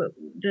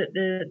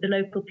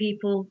local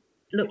people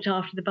looked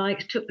after the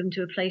bikes, took them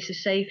to a place of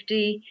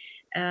safety,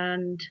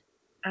 and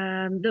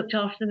looked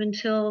after them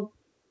until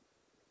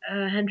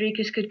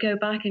Henricus could go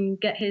back and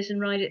get his and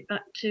ride it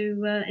back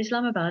to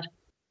Islamabad.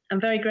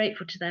 I'm very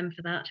grateful to them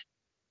for that.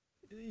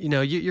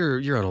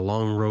 You're on a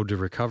long road to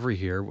recovery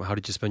here. How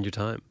did you spend your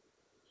time?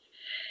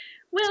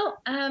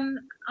 Well,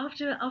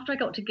 after I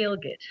got to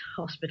Gilgit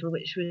Hospital,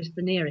 which was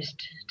the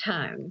nearest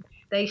town,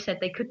 they said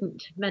they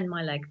couldn't mend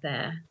my leg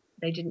there.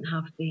 They didn't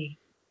have the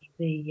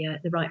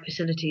right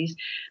facilities,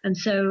 and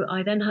so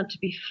I then had to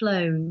be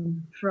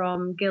flown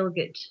from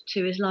Gilgit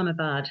to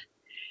Islamabad,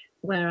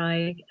 where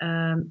I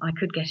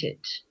could get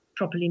it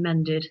properly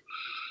mended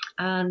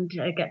and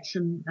get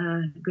some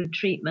good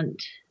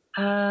treatment.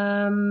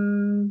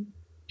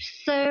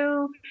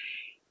 So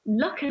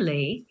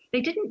luckily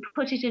they didn't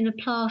put it in a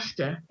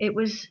plaster. It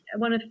was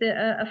one of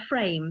a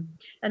frame,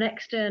 an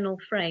external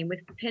frame with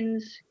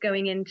pins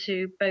going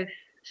into both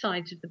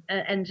sides of the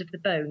ends of the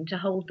bone to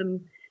hold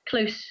them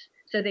close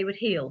so they would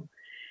heal.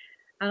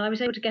 And I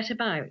was able to get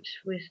about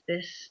with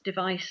this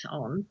device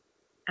on.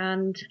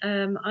 And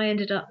I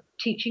ended up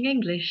teaching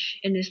English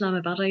in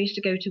Islamabad. I used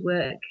to go to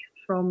work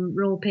from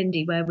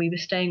Rawalpindi, where we were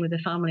staying with a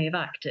family of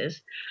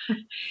actors.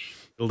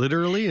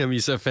 Literally? I mean, you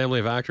said family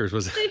of actors.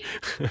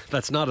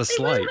 That's not a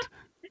slight.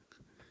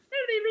 No,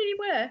 they really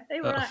were.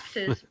 They were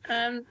actors.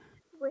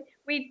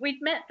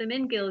 We'd met them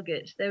in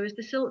Gilgit. There was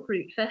the Silk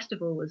Route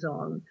Festival was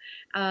on,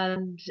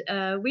 and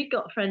we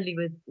got friendly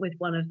with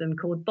one of them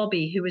called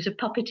Bobby, who was a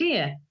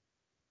puppeteer.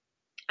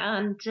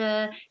 And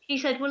he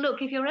said, "Well,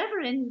 look, if you're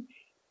ever in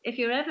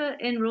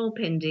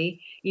Rawalpindi,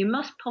 you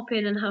must pop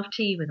in and have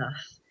tea with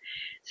us."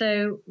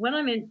 So when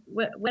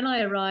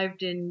I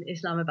arrived in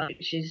Islamabad,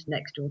 which is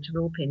next door to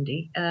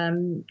Rawalpindi,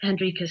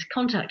 Henricus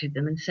contacted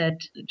them and said,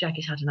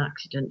 "Jacqui's had an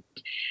accident,"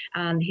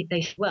 and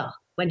they said, "Well,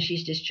 when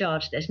she's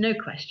discharged, there's no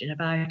question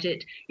about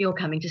it. You're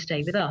coming to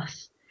stay with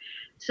us."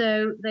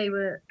 So they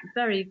were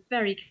very,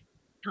 very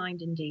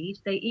kind indeed.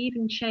 They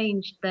even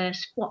changed their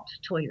squat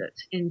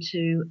toilet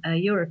into a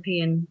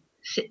European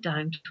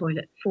sit-down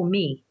toilet for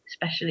me,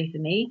 especially for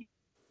me.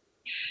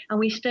 And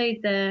we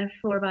stayed there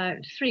for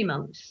about 3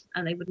 months,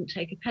 and they wouldn't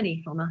take a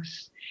penny from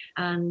us,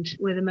 and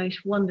were the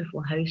most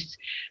wonderful hosts.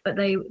 But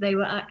they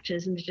were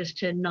actors and just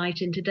turned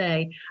night into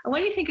day. And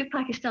when you think of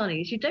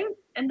Pakistanis, you don't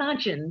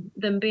imagine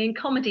them being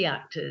comedy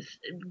actors.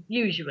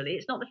 Usually,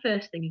 it's not the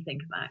first thing you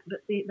think about.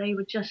 But they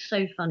were just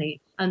so funny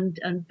and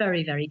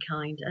very, very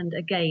kind. And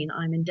again,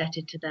 I'm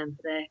indebted to them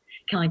for their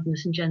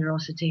kindness and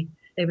generosity.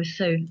 They were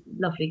so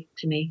lovely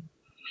to me.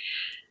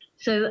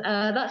 So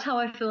that's how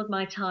I filled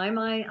my time.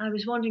 I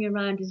was wandering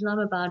around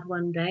Islamabad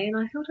one day, and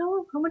I thought,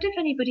 oh, I wonder if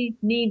anybody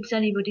needs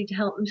anybody to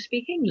help them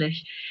speak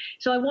English.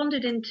 So I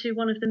wandered into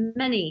one of the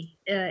many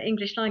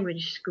English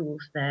language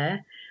schools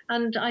there,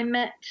 and I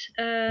met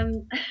I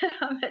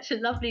met a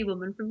lovely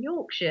woman from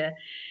Yorkshire.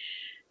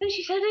 And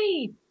she said,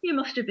 "Hey, you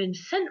must have been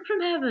sent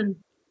from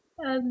heaven."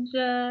 And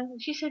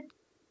she said,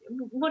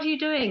 "What are you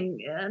doing?"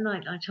 And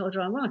I told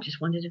her, "Well, I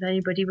just wondered if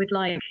anybody would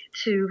like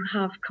to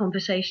have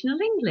conversational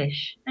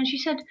English." And she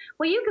said,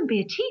 "Well, you can be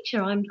a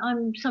teacher.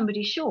 I'm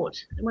somebody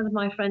short. One of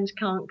my friends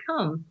can't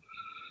come."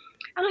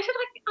 And I said,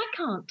 I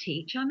can't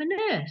teach. I'm a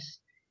nurse."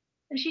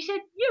 And she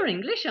said, "You're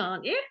English,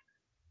 aren't you?"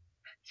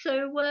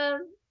 So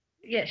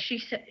yes,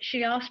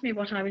 she asked me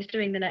what I was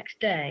doing the next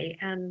day,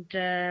 and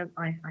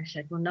I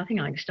said, "Well, nothing.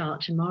 I can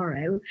start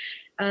tomorrow."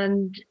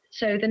 And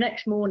so the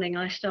next morning,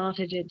 I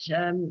started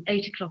at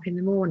 8 o'clock in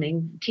the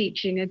morning,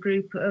 teaching a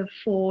group of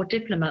 4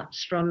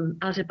 diplomats from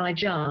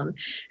Azerbaijan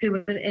who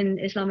were in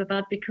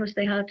Islamabad because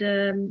they had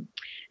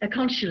a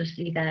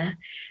consulacy there.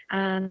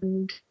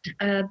 And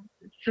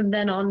from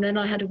then on,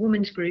 I had a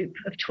women's group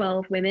of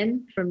 12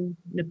 women from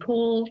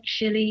Nepal,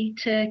 Chile,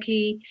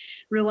 Turkey,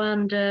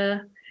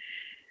 Rwanda.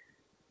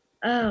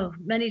 Oh,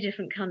 many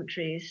different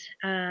countries.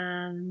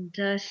 And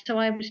so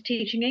I was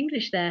teaching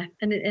English there,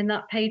 and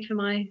that paid for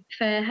my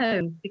fare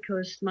home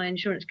because my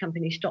insurance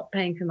company stopped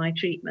paying for my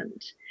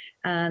treatment.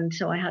 And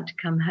so I had to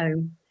come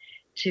home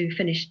to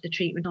finish the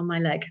treatment on my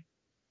leg.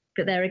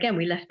 But there again,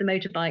 we left the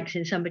motorbikes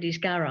in somebody's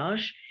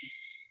garage.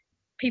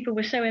 People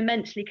were so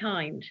immensely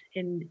kind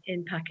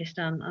in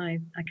Pakistan. I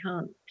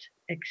can't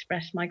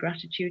express my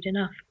gratitude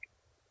enough.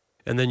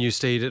 And then you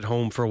stayed at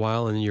home for a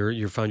while, and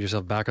you found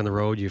yourself back on the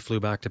road. You flew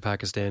back to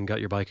Pakistan, got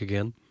your bike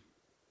again.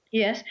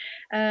 Yes,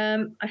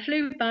 I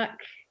flew back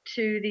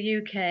to the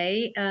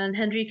UK, and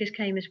Hendrikus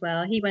came as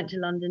well. He went to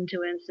London to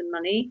earn some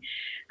money,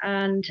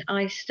 and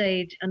I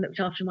stayed and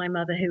looked after my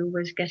mother, who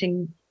was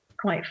getting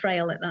quite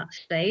frail at that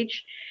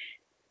stage.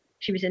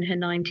 She was in her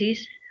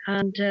 90s,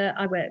 and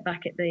I worked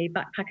back at the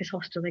backpackers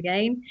hostel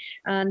again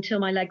until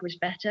my leg was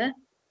better.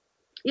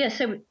 Yeah,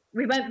 so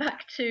we went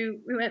back to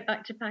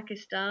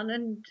Pakistan,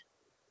 and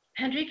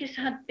Hendrikus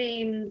had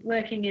been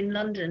working in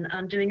London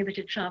and doing a bit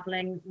of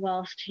travelling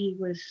whilst he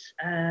was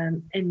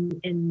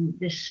in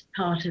this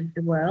part of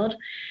the world.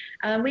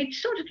 And we'd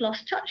sort of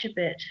lost touch a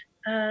bit,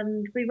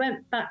 and we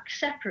went back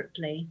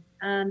separately,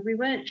 and we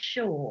weren't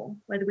sure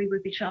whether we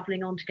would be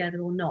travelling on together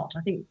or not.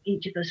 I think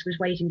each of us was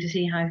waiting to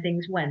see how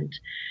things went.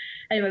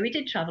 Anyway, we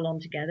did travel on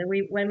together.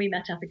 When we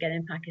met up again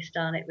in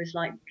Pakistan, it was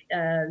like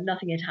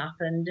nothing had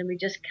happened, and we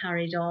just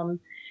carried on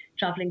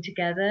traveling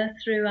together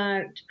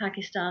throughout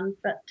Pakistan,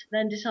 but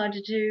then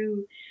decided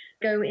to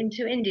go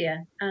into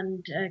India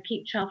and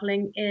keep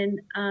traveling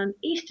in an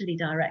easterly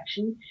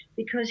direction,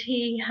 because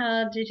he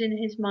had it in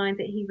his mind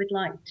that he would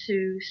like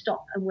to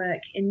stop and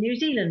work in New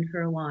Zealand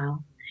for a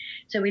while.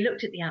 So we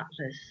looked at the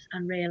atlas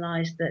and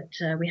realized that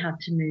we had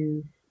to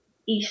move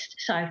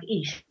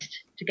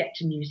southeast to get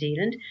to New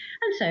Zealand.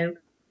 And so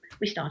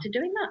we started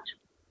doing that.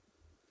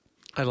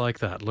 I like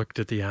that. Looked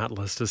at the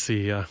atlas to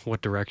see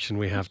what direction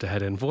we have to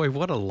head in. Boy,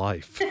 what a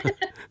life. I know,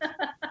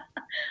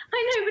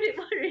 but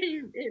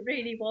it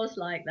really was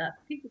like that.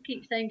 People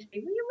keep saying to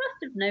me, well, you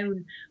must have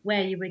known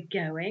where you were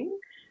going.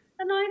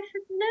 And I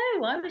said,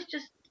 no, I was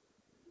just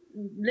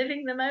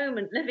living the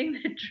moment, living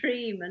the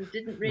dream, and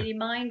didn't really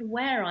mind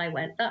where I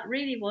went. That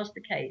really was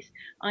the case.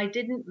 I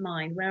didn't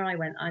mind where I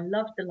went. I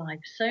loved the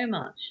life so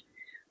much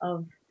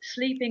of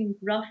sleeping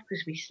rough,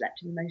 because we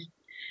slept in the most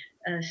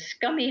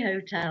scummy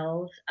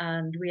hotels,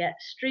 and we ate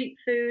street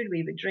food,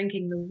 we were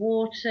drinking the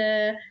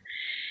water,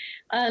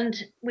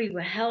 and we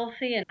were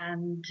healthy,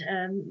 and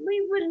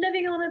we were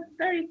living on a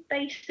very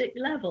basic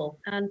level.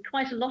 And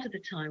quite a lot of the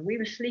time we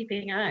were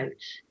sleeping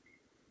out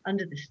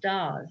under the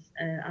stars,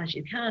 as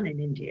you can in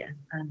India,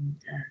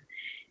 and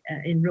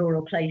in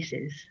rural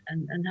places,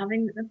 and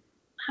having the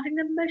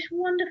most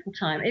wonderful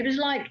time. It was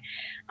like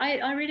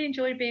I really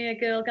enjoyed being a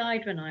girl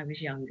guide when I was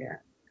younger,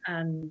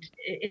 and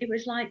it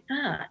was like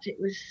that. It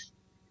was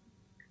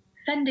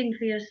fending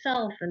for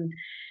yourself and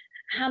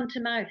hand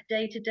to mouth,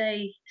 day to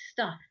day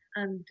stuff,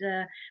 and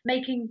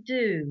making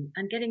do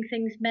and getting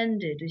things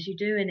mended as you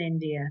do in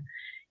India.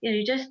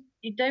 You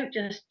don't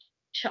just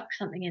chuck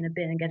something in a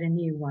bin and get a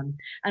new one.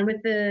 And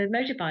with the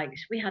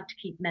motorbikes, we had to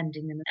keep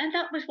mending them, and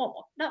that was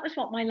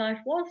what my life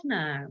was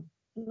now.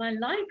 And I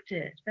liked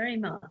it very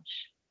much.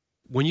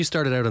 When you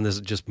started out on this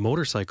just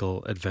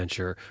motorcycle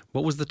adventure,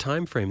 what was the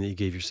time frame that you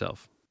gave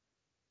yourself?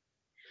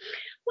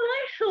 Well,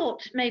 I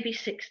thought maybe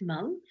 6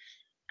 months,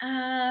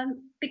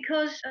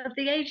 because of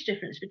the age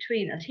difference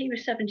between us. He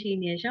was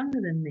 17 years younger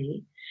than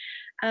me,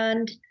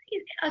 and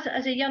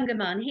as a younger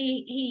man,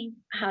 he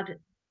had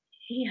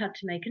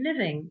to make a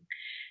living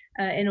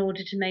in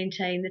order to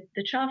maintain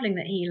the travelling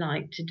that he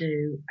liked to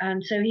do,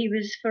 and so he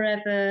was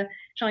forever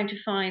trying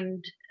to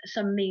find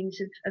some means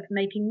of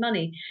making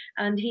money.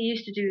 And he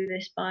used to do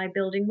this by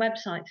building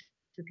websites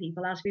for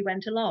people as we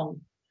went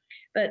along.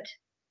 But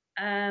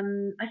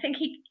I think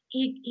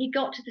he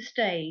got to the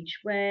stage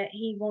where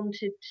he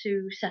wanted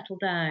to settle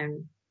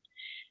down,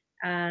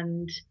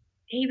 and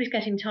he was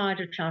getting tired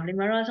of traveling,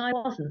 whereas I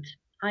wasn't.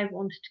 I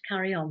wanted to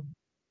carry on.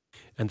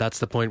 And that's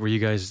the point where you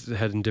guys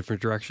head in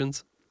different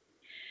directions?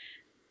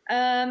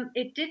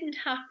 It didn't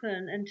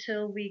happen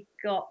until we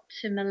got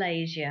to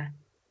Malaysia,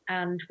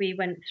 and we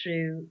went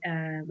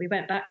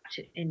back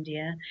to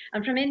India,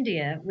 and from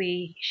India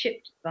we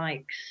shipped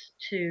bikes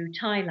to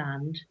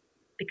Thailand,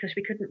 because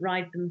we couldn't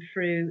ride them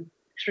through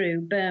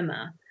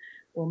Burma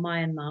or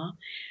Myanmar.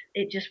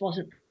 It just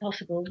wasn't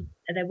possible.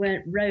 There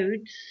weren't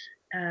roads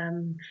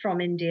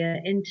from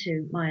India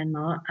into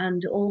Myanmar,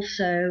 and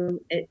also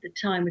at the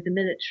time with the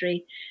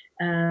military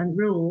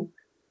rule,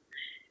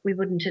 we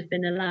wouldn't have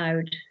been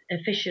allowed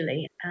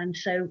officially. And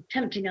so,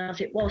 tempting as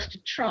it was to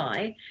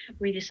try,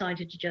 we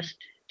decided to just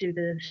do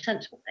the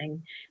sensible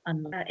thing,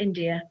 and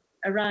India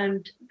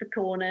around the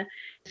corner.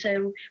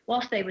 So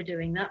whilst they were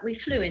doing that, we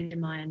flew into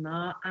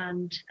Myanmar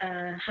and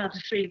had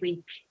a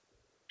 3-week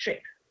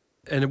trip.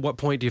 And at what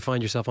point do you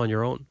find yourself on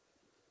your own?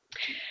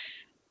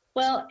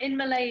 Well, in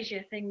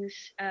Malaysia,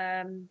 things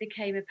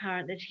became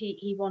apparent that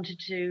he wanted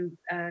to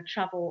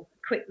travel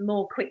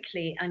more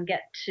quickly and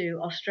get to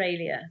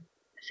Australia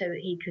so that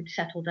he could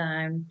settle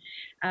down.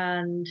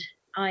 And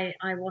I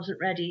wasn't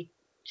ready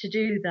to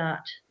do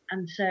that.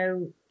 And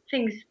so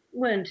things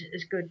weren't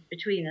as good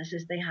between us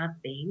as they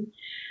had been.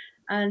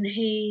 And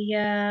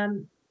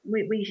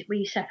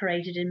we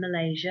separated in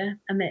Malaysia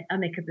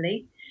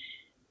amicably.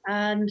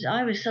 And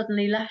I was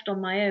suddenly left on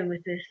my own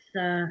with this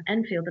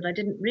Enfield that I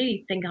didn't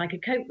really think I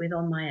could cope with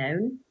on my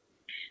own.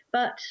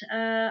 But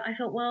I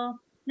thought,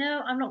 well,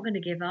 no, I'm not going to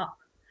give up.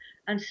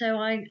 And so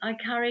I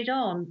carried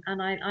on,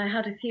 and I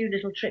had a few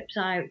little trips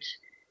out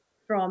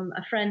from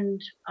a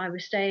friend I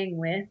was staying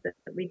with. That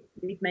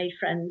we'd made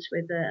friends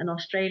with an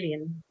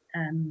Australian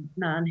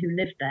man who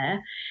lived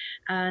there,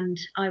 and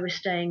I was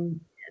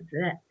staying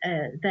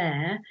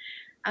there.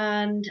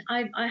 And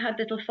I had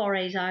little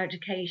forays out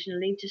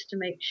occasionally just to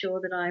make sure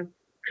that I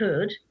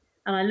could.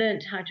 And I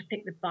learned how to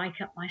pick the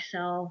bike up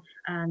myself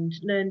and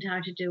learned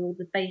how to do all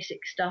the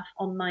basic stuff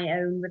on my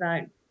own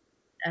without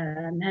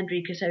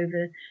Hendrikus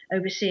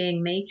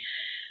overseeing me.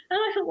 And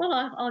I thought, well,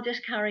 I'll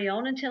just carry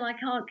on until I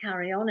can't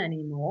carry on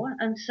anymore.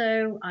 And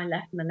so I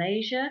left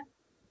Malaysia.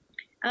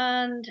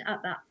 And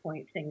at that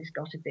point, things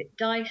got a bit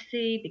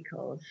dicey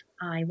because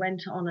I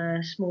went on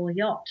a small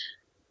yacht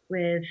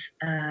with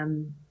a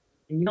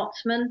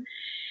yachtsman,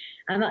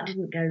 and that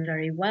didn't go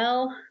very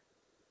well.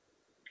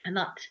 And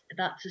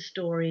that's a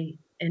story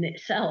in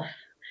itself.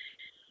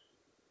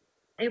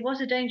 It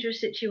was a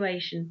dangerous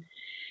situation.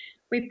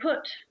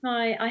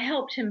 I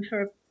helped him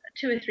for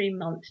 2 or 3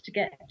 months to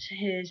get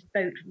his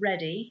boat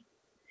ready.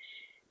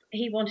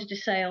 He wanted to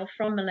sail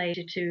from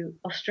Malaysia to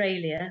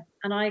Australia,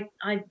 and I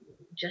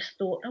just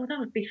thought, oh, that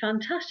would be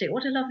fantastic.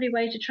 What a lovely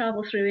way to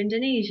travel through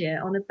Indonesia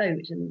on a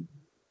boat and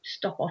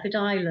stop off at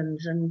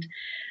islands and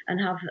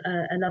have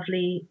a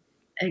lovely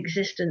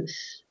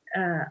existence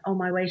on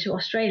my way to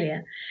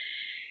Australia.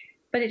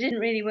 But it didn't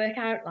really work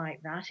out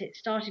like that. It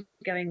started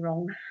going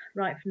wrong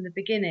right from the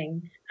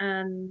beginning.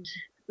 And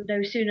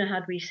no sooner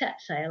had we set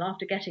sail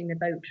after getting the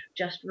boat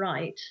just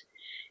right,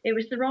 it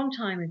was the wrong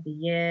time of the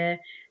year.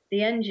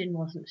 The engine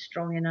wasn't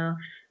strong enough.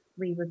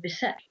 We were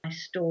beset by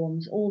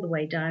storms all the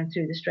way down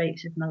through the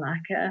Straits of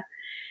Malacca.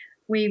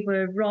 We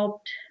were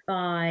robbed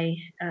by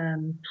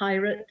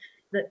pirates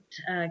that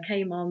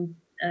came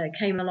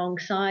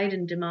alongside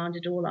and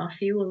demanded all our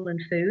fuel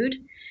and food.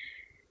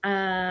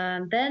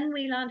 And then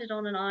we landed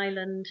on an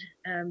island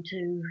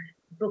to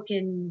book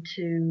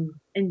into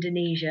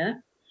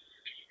Indonesia,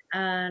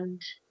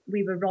 and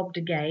we were robbed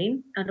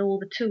again, and all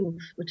the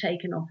tools were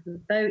taken off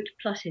the boat,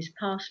 plus his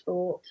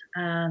passport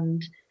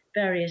and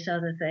various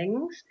other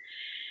things.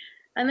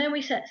 And then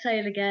we set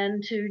sail again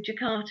to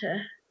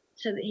Jakarta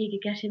so that he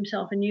could get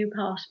himself a new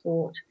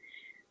passport.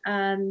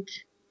 And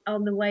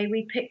on the way,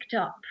 we picked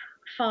up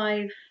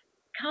 5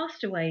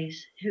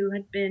 castaways who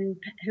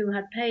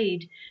had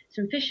paid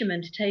some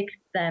fishermen to take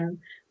them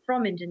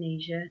from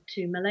Indonesia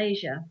to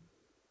Malaysia.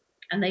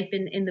 And they'd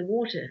been in the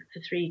water for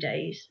 3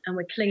 days and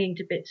were clinging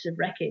to bits of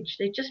wreckage.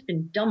 They'd just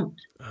been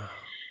dumped. Oh.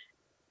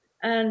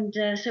 And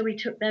so we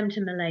took them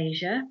to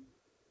Malaysia.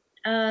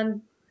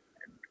 And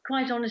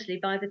quite honestly,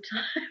 by the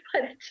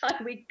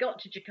time we got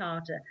to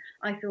Jakarta,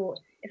 I thought,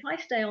 if I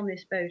stay on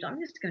this boat, I'm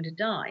just going to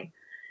die.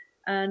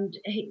 And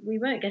we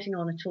weren't getting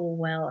on at all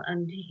well,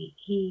 and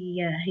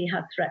he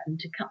had threatened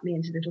to cut me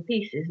into little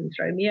pieces and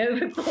throw me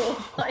overboard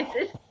by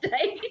this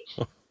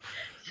stage.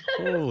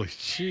 Holy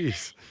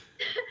jeez.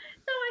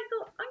 So I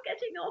thought, I'm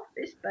getting off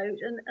this boat,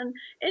 and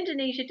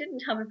Indonesia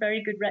didn't have a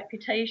very good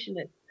reputation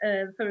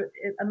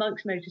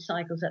amongst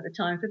motorcycles at the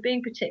time for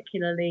being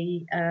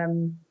particularly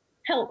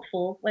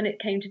helpful when it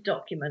came to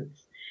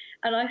documents.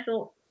 And I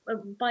thought,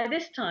 by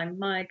this time,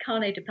 my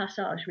carnet de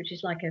passage, which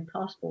is like a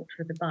passport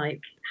for the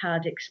bike,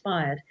 had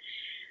expired.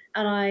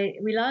 And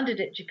we landed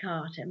at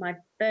Jakarta.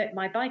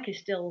 My bike is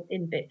still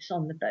in bits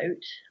on the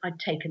boat. I'd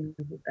taken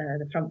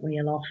the front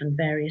wheel off and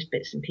various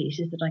bits and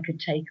pieces that I could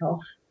take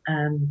off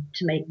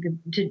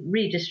to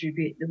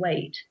redistribute the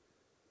weight.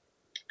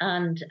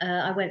 And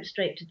I went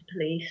straight to the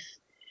police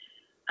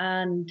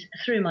and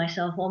threw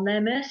myself on their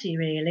mercy,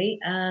 really.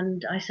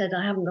 And I said,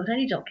 I haven't got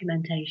any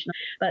documentation,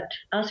 but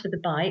as for the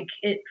bike,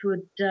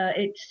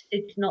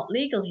 it's not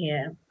legal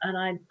here, and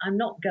I'm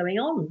not going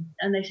on.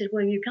 And they said,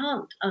 well, you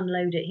can't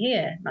unload it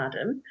here,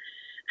 madam.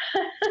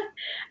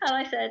 And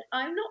I said,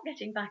 I'm not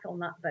getting back on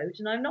that boat,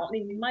 and I'm not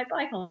leaving my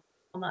bike on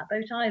that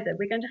boat either.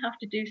 We're going to have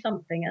to do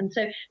something. And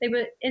so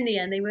in the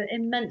end, they were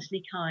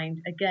immensely kind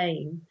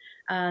again.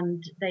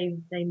 And I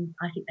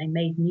think they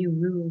made new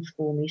rules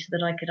for me so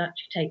that I could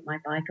actually take my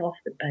bike off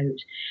the boat.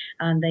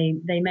 And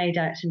they made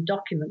out some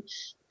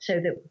documents so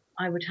that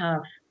I would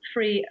have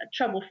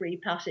trouble-free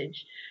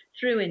passage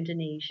through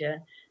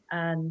Indonesia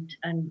and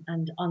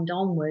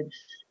onwards.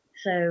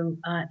 So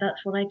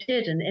that's what I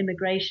did. And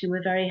immigration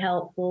were very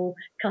helpful.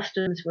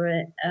 Customs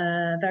were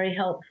very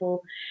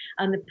helpful.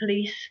 And the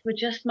police were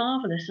just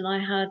marvelous. And I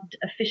had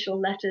official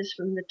letters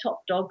from the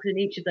top dogs in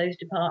each of those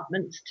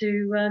departments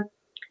to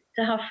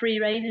have free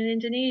rein in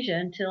Indonesia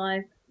until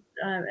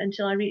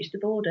I reached the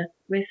border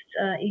with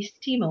East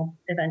Timor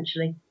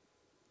eventually.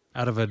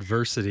 Out of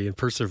adversity and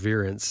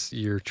perseverance,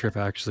 your trip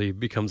actually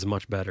becomes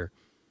much better.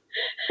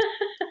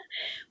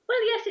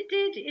 Well, yes, it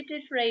did. It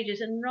did for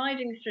ages. And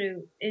riding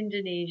through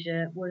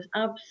Indonesia was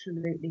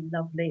absolutely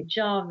lovely.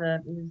 Java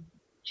was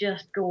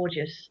just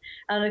gorgeous.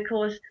 And of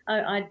course,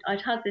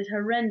 I'd had this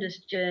horrendous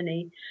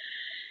journey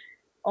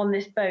on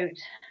this boat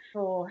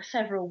for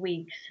several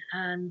weeks,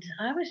 and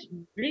I was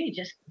really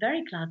just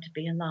very glad to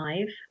be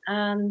alive,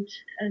 and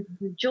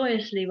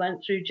joyously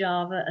went through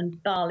Java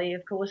and Bali.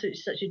 Of course,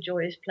 it's such a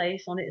joyous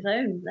place on its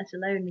own, let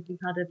alone if you've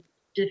had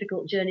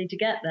difficult journey to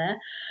get there.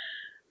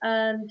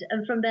 And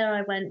from there,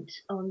 I went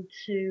on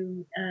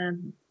to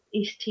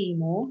East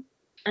Timor.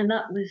 And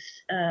that was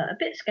a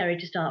bit scary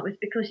to start with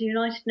because the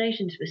United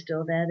Nations were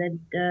still there.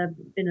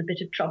 There'd been a bit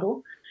of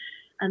trouble,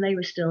 and they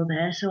were still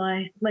there. So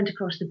I went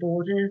across the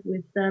border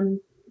with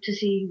to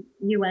see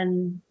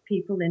UN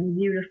people in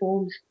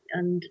uniforms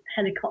and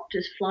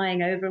helicopters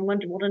flying over, and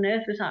wondered what on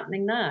earth was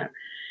happening now.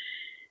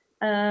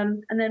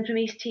 And then from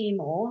East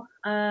Timor,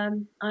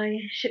 I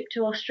shipped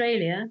to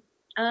Australia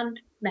and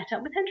met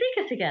up with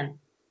Hendrikus again.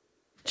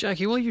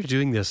 Jacqui, while you're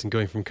doing this and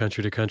going from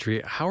country to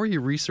country, how are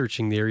you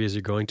researching the areas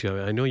you're going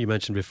to? I know you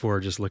mentioned before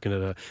just looking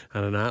at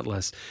an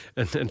atlas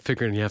and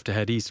figuring you have to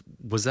head east.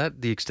 Was that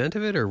the extent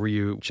of it, or were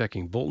you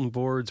checking bulletin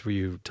boards? Were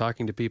you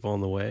talking to people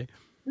on the way?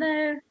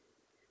 No,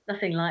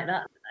 nothing like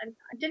that.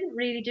 I didn't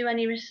really do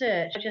any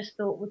research. I just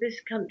thought, well,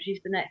 this country's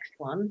the next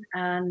one,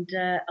 and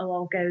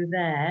I'll go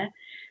there.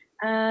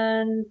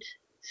 And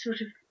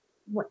sort of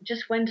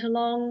just went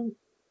along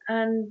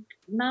and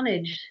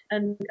managed,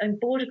 and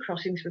border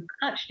crossings were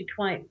actually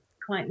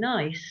quite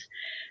nice.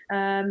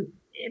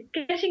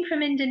 Getting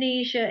from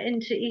Indonesia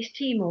into East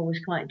Timor was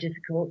quite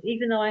difficult,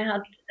 even though I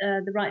had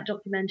the right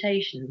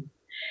documentation.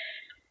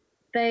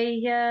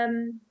 I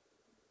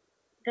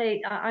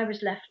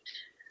was left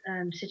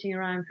sitting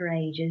around for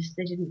ages.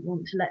 They didn't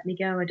want to let me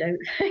go, I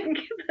don't think,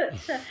 but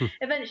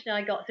eventually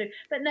I got through.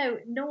 But no,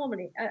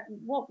 normally,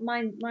 what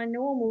my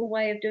normal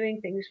way of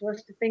doing things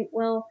was to think,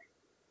 well,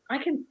 I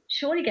can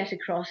surely get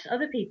across.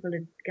 Other people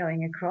are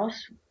going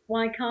across.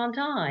 Why can't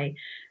I?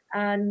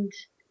 And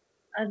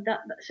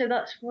so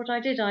that's what I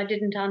did. I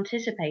didn't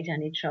anticipate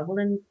any trouble,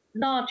 and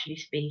largely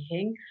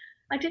speaking,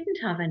 I didn't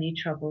have any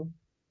trouble.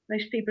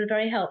 Most people are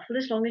very helpful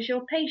as long as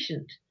you're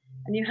patient,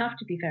 and you have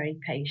to be very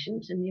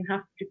patient, and you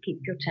have to keep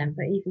your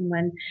temper, even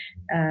when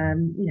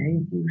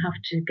you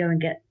have to go and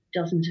get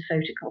dozens of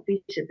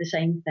photocopies of the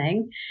same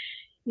thing.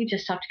 You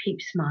just have to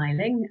keep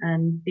smiling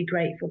and be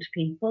grateful to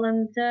people,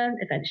 and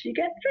eventually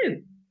get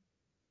through.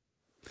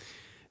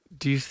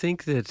 Do you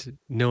think that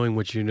knowing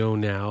what you know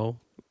now,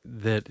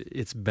 that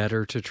it's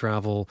better to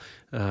travel,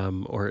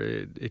 or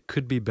it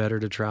could be better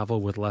to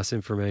travel with less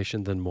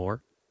information than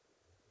more?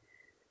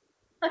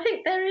 I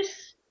think there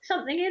is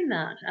something in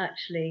that,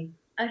 actually.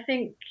 I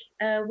think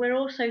we're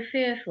also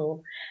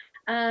fearful,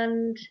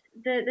 and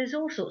there's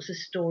all sorts of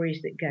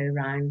stories that go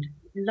around,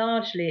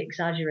 largely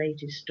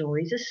exaggerated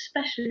stories,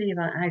 especially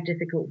about how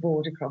difficult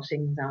border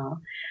crossings are.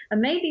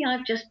 And maybe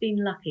I've just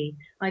been lucky,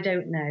 I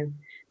don't know,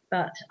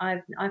 but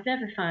I've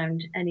never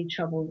found any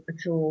trouble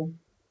at all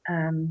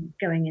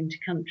going into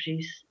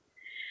countries.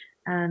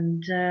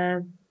 And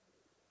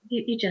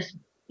you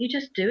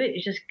just do it,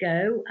 you just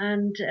go,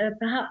 and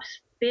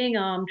perhaps being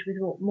armed with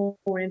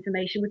more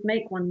information would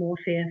make one more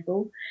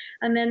fearful,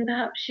 and then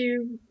perhaps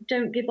you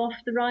don't give off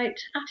the right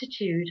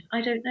attitude. I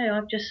don't know.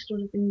 I've just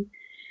sort of been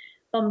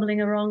bumbling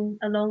along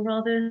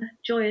rather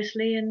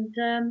joyously, and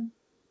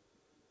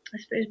I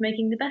suppose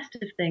making the best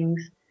of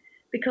things,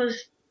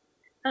 because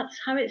that's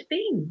how it's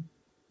been.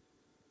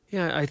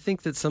 Yeah, I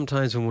think that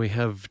sometimes when we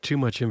have too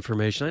much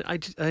information,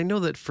 I know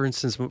that, for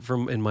instance,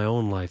 from in my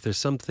own life, there's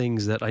some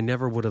things that I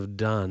never would have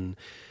done,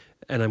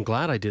 and I'm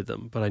glad I did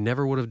them, but I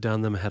never would have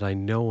done them had I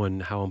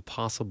known how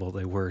impossible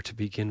they were to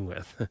begin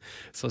with.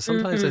 So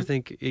sometimes I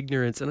think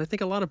ignorance, and I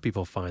think a lot of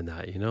people find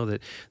that,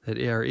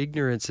 that our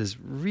ignorance is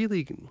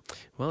really,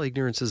 well,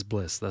 ignorance is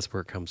bliss. That's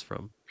where it comes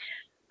from.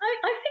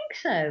 I think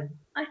so.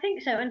 I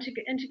think so. And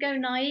to go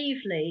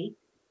naively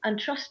and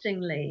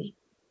trustingly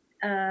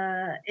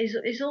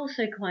is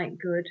also quite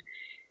good.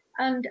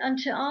 And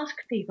to ask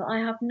people, I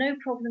have no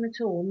problem at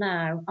all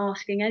now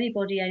asking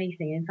anybody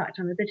anything. In fact,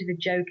 I'm a bit of a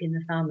joke in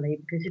the family,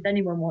 because if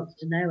anyone wants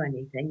to know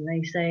anything,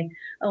 they say,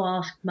 "Oh,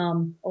 ask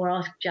Mum or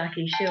ask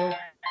Jacqui.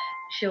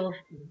 She'll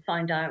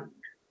find out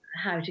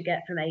how to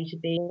get from A to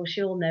B, or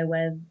she'll know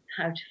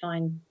how to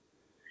find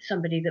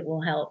somebody that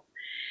will help."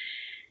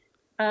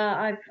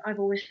 I've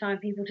always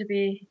found people to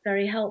be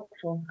very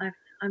helpful.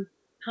 I'm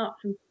apart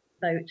from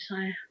boats,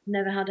 I've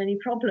never had any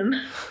problem.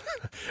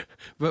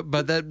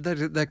 But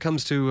that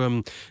comes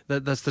to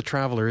that's the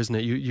traveler, isn't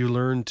it? You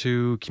learn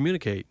to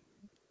communicate.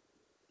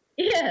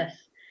 Yes,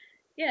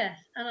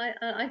 and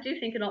I do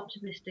think an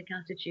optimistic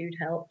attitude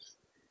helps.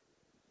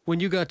 When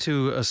you got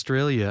to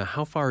Australia,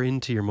 how far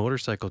into your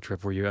motorcycle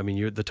trip were you? I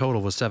mean, the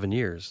total was 7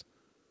 years.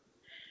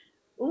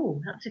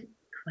 Oh, that's a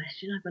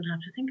question. I'm going to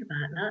have to think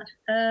about that.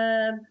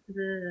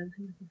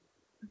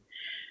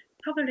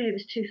 Probably it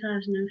was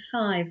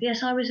 2005.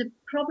 Yes, I was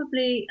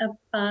probably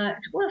about,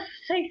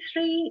 say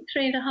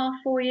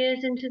 3.5, 4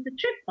 years into the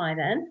trip by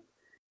then.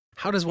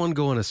 How does one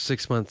go on a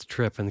 6-month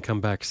trip and come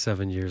back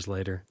 7 years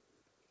later?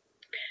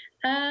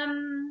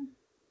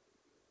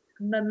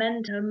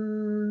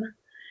 Momentum,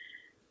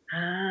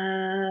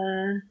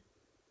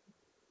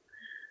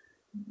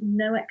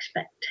 no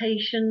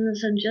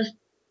expectations, and just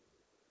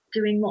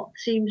doing what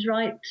seems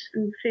right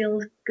and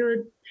feels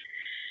good,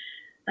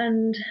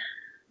 and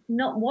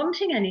not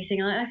wanting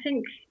anything. I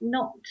think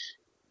not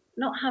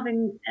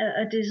having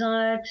a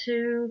desire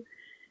to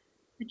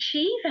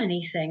achieve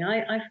anything.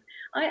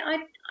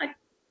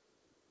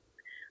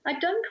 I'd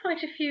done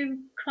quite a few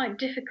quite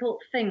difficult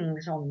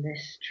things on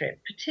this trip,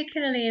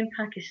 particularly in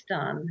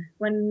Pakistan,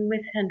 when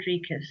with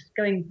Henricus,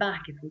 going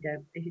back if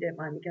you don't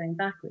mind me going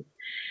backwards.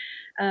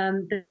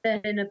 There's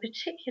been a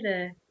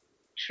particular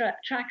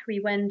track we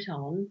went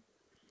on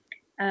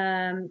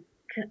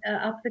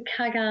up the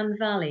Kagan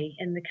Valley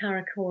in the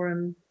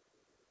Karakoram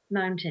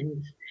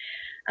Mountains.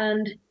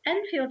 And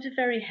Enfields are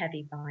very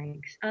heavy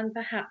bikes, and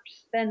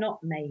perhaps they're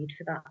not made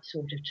for that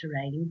sort of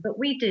terrain. But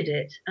we did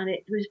it, and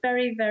it was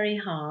very, very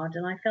hard,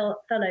 and I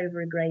fell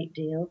over a great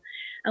deal.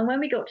 And when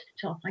we got to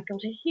the top, I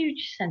got a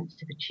huge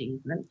sense of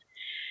achievement.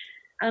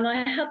 And I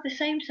had the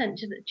same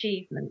sense of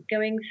achievement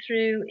going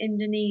through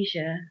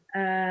Indonesia.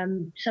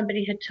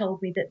 Somebody had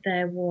told me that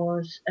there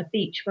was a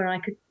beach where I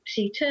could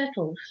see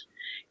turtles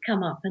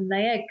come up and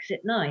lay eggs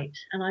at night.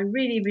 And I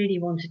really, really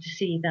wanted to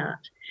see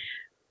that.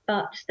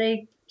 But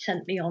they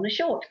sent me on a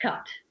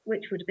shortcut,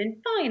 which would have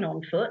been fine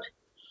on foot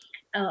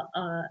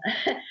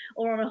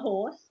or on a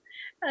horse.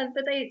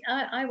 But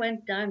I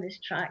went down this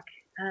track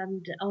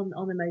and on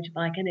a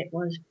motorbike, and it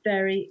was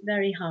very,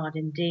 very hard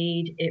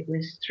indeed. It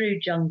was through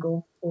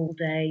jungle all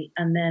day,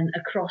 and then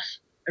across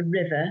a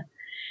river,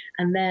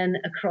 and then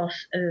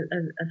across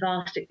a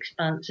vast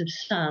expanse of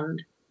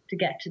sand to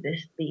get to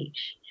this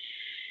beach.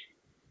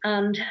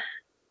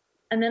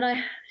 And then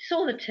I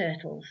saw the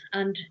turtles,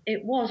 and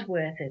it was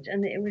worth it.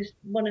 And it was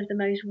one of the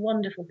most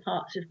wonderful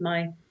parts of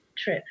my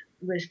trip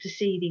was to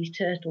see these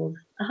turtles,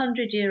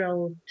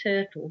 100-year-old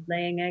turtles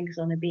laying eggs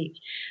on a beach.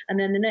 And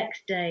then the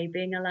next day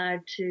being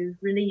allowed to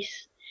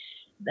release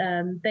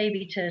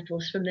baby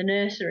turtles from the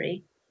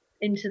nursery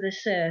into the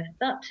surf.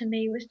 That to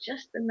me was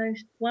just the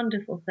most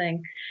wonderful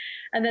thing.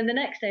 And then the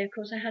next day, of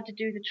course, I had to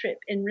do the trip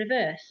in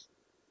reverse.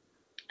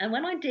 And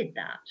when I did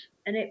that,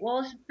 and it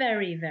was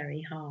very,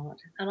 very hard,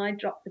 and I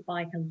dropped the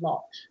bike a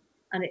lot,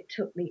 and it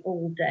took me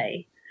all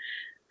day.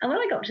 And when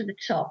I got to the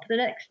top, the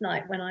next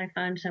night when I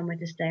found somewhere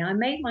to stay, I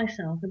made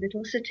myself a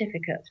little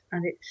certificate,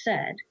 and it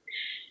said,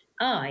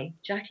 I,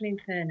 Jacqueline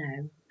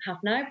Furneaux, have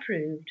now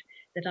proved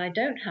that I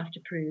don't have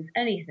to prove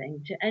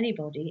anything to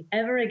anybody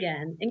ever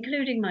again,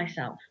 including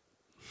myself.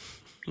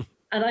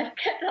 And I've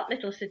kept that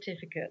little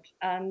certificate,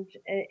 and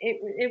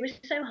it was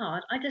so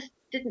hard. I just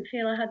didn't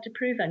feel I had to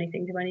prove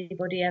anything to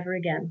anybody ever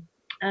again.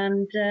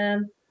 And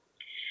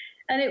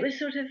it was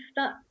sort of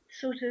that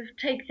sort of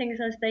take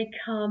things as they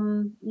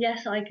come.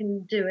 Yes, I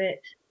can do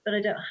it, but I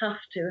don't have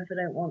to if I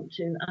don't want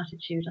to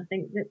attitude. I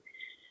think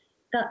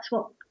that's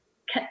what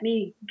kept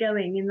me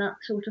going in that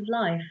sort of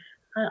life.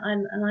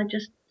 And I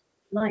just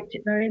liked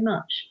it very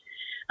much.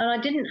 And I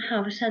didn't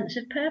have a sense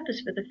of purpose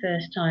for the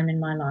first time in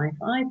my life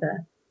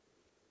either.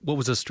 What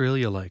was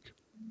Australia like?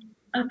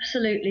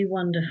 Absolutely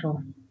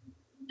wonderful.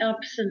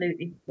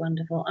 Absolutely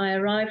wonderful. I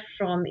arrived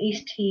from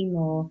East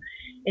Timor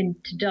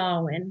into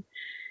Darwin,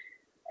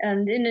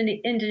 and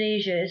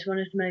Indonesia is one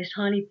of the most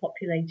highly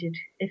populated,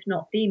 if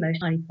not the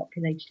most highly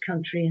populated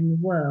country in the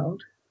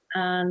world.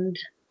 And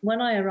when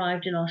I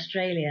arrived in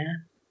Australia,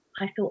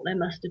 I thought there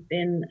must have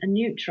been a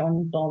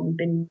neutron bomb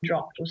been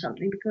dropped or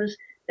something, because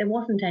there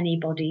wasn't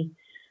anybody.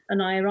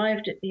 And I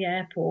arrived at the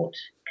airport,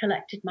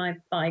 collected my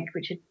bike,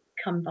 which had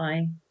come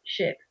by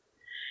ship,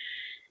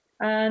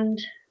 and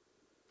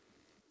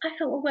I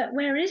thought, well,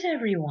 where is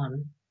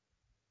everyone?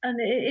 And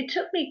it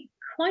took me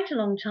quite a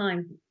long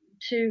time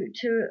to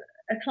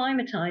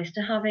acclimatise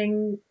to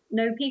having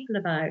no people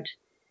about,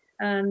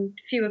 and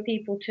fewer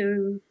people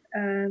to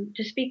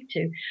speak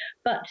to,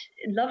 but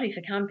lovely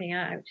for camping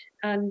out.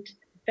 And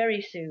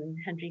very soon,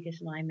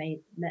 Henricus and I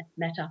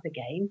met up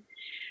again,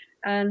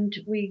 and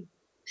we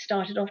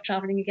started off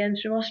travelling again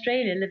through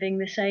Australia, living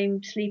the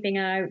same sleeping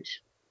out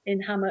in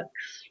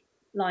hammocks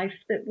life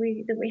that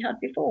we had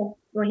before.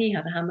 Well, he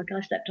had a hammock, I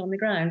slept on the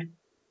ground,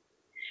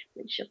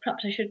 which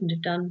perhaps I shouldn't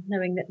have done,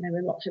 knowing that there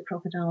were lots of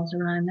crocodiles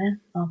around there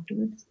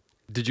afterwards.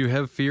 Did you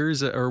have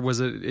fears, or was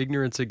it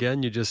ignorance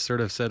again? You just sort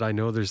of said, I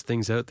know there's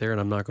things out there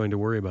and I'm not going to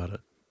worry about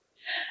it.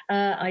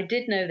 I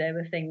did know there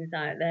were things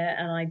out there,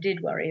 and I did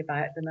worry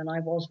about them, and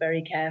I was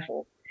very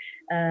careful.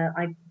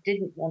 I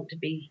didn't want to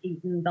be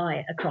eaten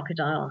by a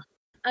crocodile.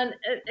 And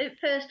at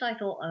first I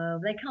thought, oh,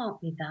 they can't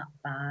be that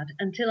bad,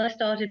 until I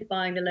started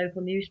buying the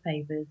local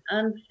newspapers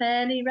and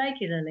fairly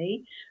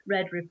regularly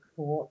read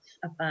reports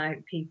about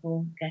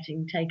people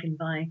getting taken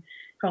by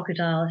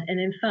crocodiles.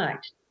 And in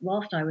fact,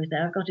 whilst I was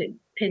there, I've got it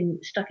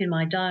stuck in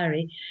my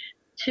diary,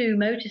 2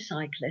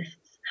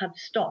 motorcyclists had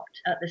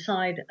stopped at the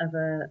side of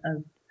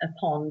a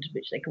pond,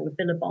 which they call a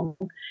billabong,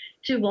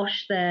 to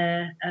wash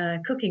their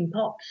cooking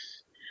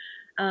pots.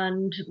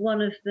 And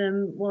one of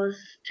them was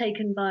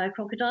taken by a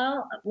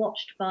crocodile,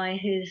 watched by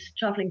his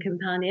travelling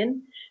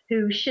companion,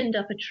 who shinned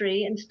up a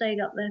tree and stayed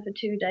up there for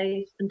 2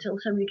 days until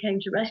somebody came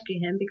to rescue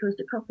him, because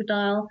the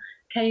crocodile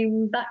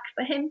came back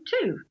for him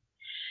too.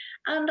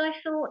 And I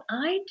thought,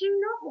 I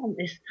do not want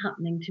this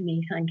happening to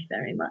me, thank you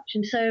very much.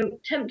 And so,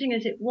 tempting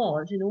as it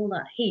was in all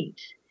that heat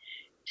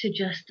to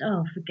just,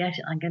 oh, forget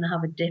it, I'm going to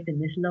have a dip in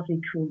this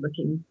lovely,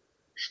 cool-looking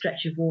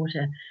stretch of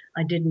water,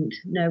 I didn't.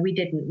 No, we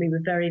didn't. We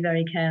were very,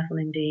 very careful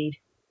indeed.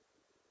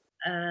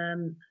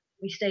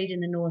 We stayed in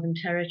the Northern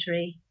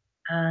Territory,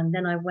 and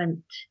then I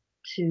went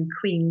to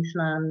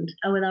Queensland.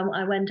 Oh, and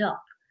I went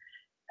up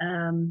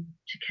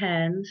to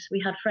Cairns.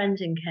 We had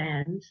friends in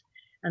Cairns,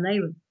 and they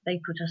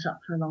put us up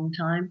for a long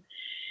time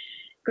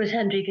because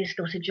Hendrikus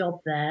got a job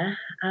there,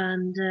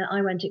 and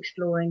I went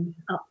exploring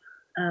up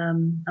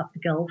the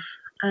Gulf,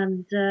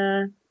 and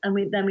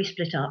then we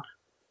split up,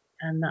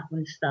 and that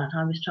was that.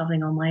 I was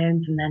traveling on my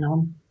own from then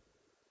on.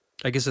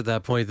 I guess at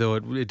that point, though,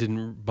 it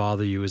didn't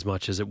bother you as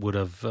much as it would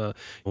have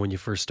when you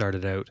first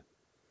started out.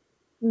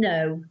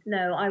 No,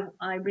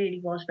 I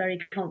really was very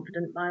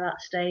confident by that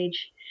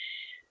stage,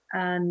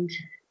 and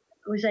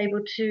was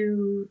able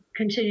to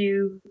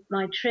continue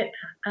my trip,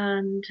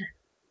 and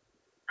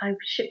I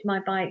shipped my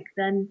bike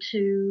then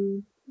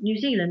to New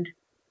Zealand.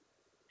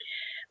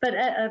 But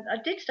I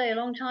did stay a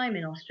long time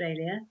in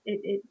Australia.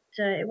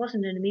 It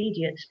wasn't an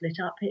immediate split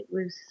up. It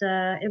was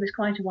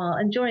quite a while.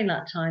 And during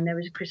that time, there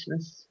was a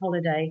Christmas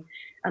holiday,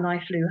 and I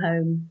flew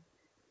home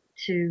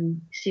to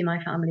see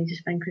my family, to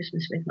spend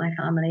Christmas with my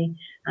family,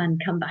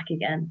 and come back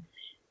again.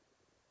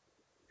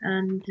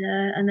 And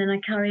then I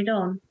carried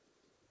on.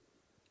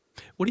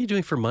 What are you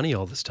doing for money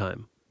all this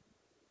time?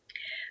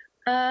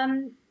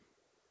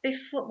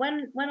 Before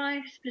when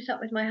I split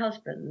up with my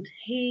husband,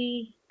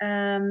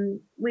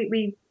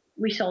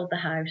 we sold the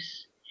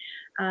house,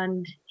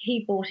 and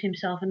he bought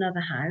himself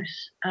another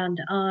house, and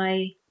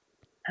I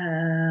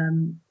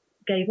lent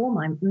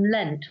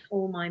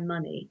all my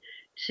money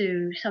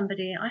to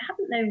somebody I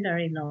hadn't known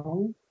very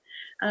long,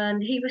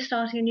 and he was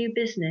starting a new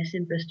business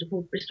in Bristol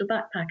called Bristol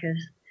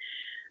Backpackers.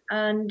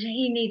 And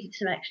he needed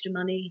some extra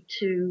money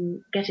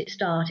to get it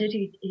started.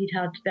 He'd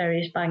had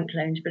various bank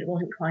loans, but it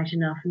wasn't quite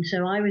enough. And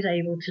so I was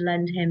able to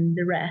lend him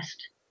the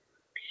rest.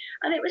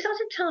 And it was at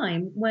a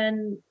time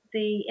when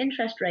the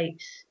interest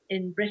rates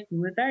in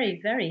Britain were very,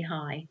 very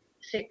high,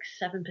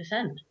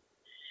 6-7%.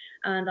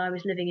 And I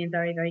was living in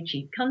very, very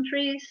cheap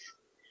countries.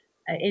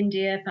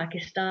 India,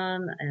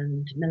 Pakistan,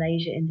 and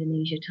Malaysia,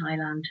 Indonesia,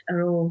 Thailand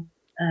are all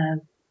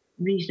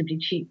reasonably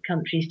cheap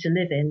countries to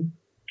live in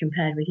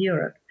compared with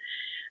Europe.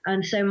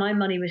 And so my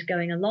money was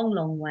going a long,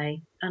 long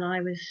way, and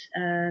I was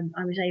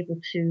able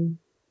to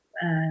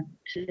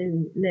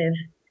live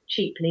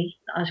cheaply,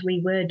 as we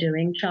were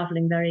doing,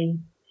 traveling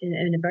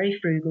in a very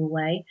frugal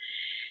way,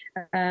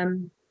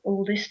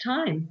 all this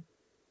time.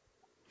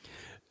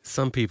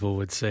 Some people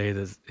would say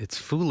that it's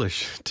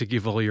foolish to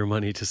give all your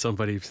money to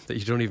somebody that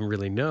you don't even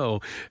really know,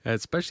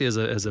 especially as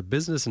a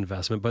business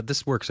investment. But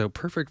this works out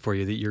perfect for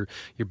you. That you're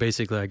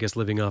basically, I guess,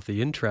 living off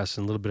the interest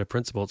and a little bit of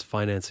principal. It's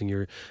financing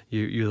you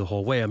the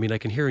whole way. I mean, I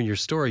can hear in your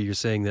story you're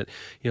saying that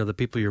the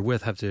people you're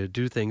with have to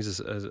do things,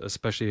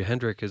 especially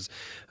Hendrik is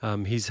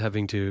he's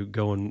having to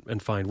go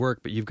and find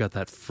work, but you've got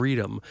that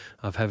freedom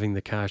of having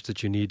the cash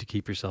that you need to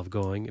keep yourself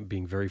going and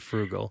being very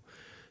frugal.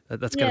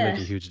 That's got to make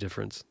a huge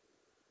difference.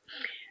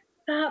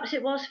 Perhaps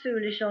it was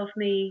foolish of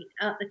me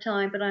at the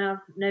time, but I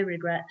have no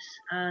regrets.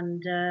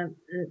 And the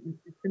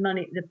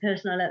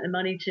person I lent the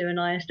money to, and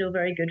I are still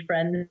very good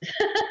friends.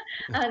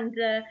 And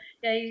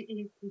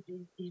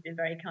he's been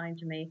very kind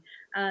to me.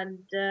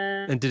 And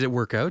did it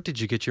work out? Did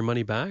you get your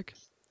money back?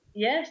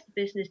 Yes, the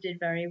business did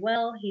very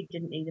well. He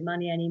didn't need the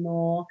money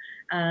anymore,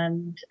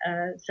 and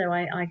so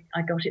I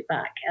got it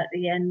back at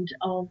the end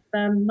of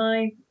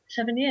my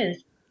 7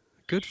 years.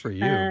 Good for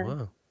you!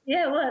 Wow.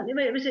 Yeah, well,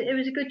 it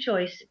was a good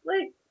choice.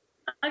 Well,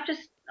 I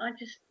just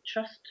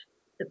trust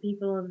that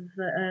people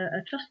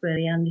are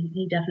trustworthy, and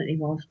he definitely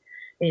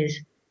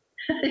is.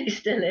 He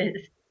still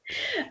is.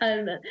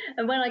 And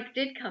when I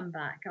did come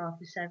back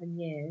after 7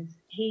 years,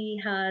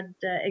 he had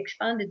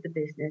expanded the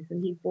business,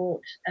 and he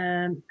bought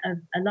a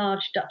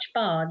large Dutch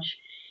barge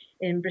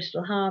in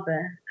Bristol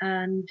Harbour,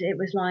 and it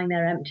was lying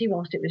there empty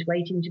whilst it was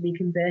waiting to be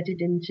converted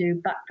into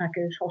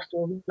Backpackers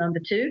Hostel number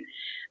 2.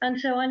 And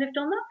so I lived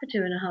on that for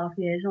 2.5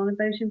 years on a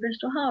boat in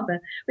Bristol Harbour,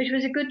 which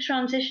was a good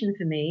transition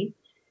for me,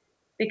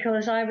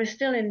 because I was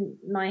still in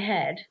my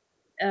head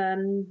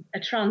a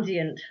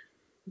transient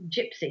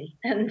gypsy,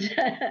 and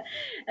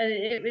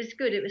it was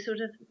good. It was sort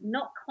of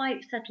not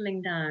quite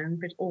settling down,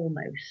 but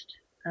almost,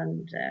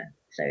 and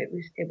so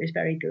it was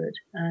very good,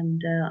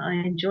 and I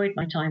enjoyed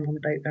my time on the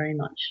boat very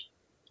much,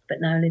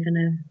 but now live in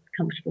a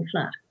comfortable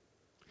flat.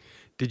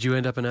 Did you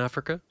end up in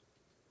Africa?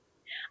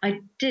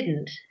 I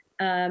didn't.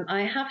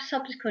 I have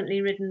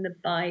subsequently ridden the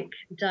bike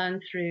down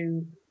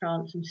through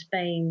France and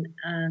Spain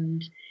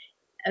and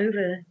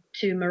over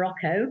to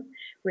Morocco,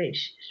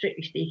 which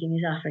strictly speaking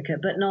is Africa,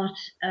 but not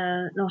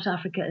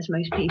Africa as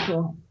most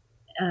people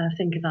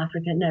think of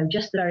Africa. No,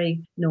 just the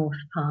very north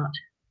part.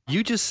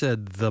 You just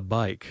said the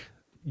bike.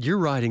 You're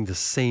riding the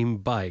same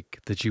bike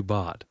that you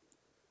bought.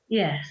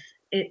 Yes,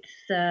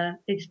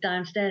 it's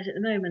downstairs at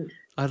the moment.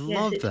 I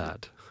love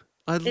that.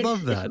 I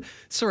love that.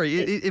 Sorry,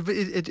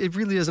 it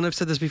really is, and I've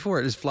said this before,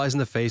 it just flies in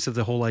the face of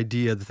the whole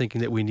idea, the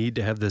thinking that we need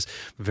to have this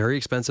very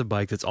expensive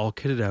bike that's all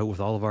kitted out with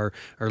all of our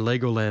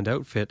Legoland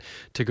outfit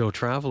to go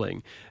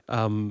traveling.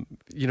 And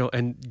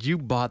you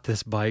bought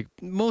this bike.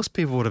 Most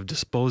people would have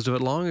disposed of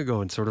it long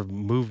ago and sort of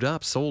moved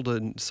up, sold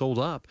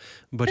up.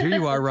 But here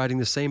you are riding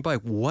the same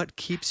bike. What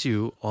keeps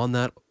you on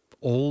that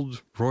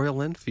old Royal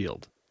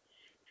Enfield?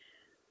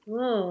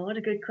 Oh, what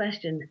a good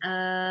question.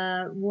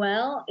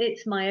 Well,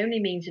 it's my only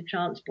means of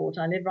transport.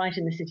 I live right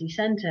in the city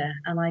centre,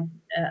 and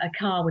a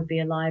car would be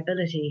a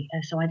liability,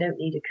 so I don't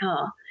need a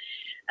car.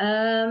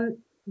 Um,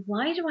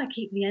 why do I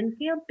keep the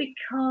Enfield?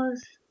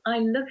 Because I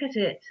look at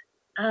it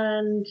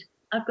and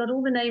I've got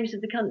all the names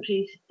of the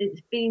countries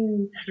it's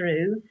been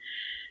through,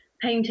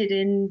 painted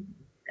in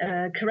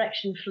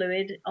correction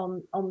fluid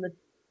on the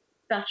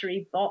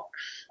battery box,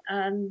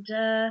 and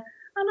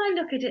I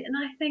look at it and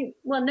I think,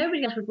 well,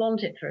 nobody else would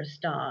want it for a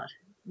start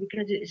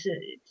because it's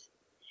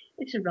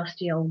a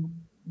rusty old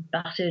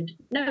battered.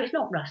 No, it's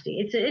not rusty.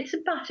 It's a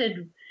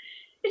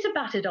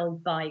battered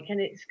old bike, and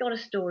it's got a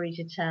story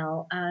to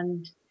tell,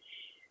 and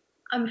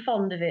I'm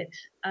fond of it.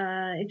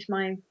 It's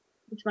my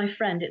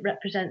friend. It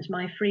represents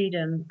my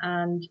freedom,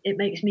 and it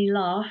makes me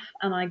laugh.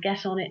 And I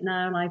get on it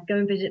now, and I go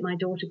and visit my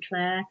daughter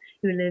Claire,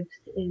 who lives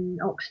in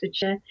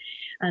Oxfordshire,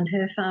 and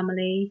her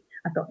family.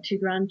 I've got 2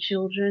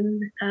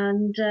 grandchildren,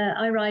 and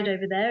I ride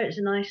over there. It's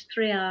a nice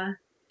 3-hour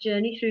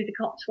journey through the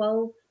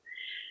Cotswolds,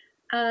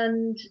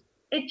 and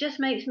it just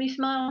makes me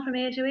smile from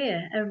ear to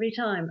ear every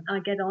time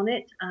I get on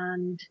it,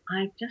 and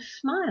I just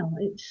smile.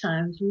 It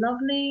sounds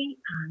lovely,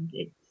 and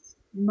it's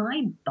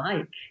my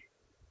bike.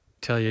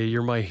 Tell you,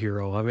 you're my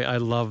hero. I mean, I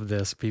love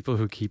this. People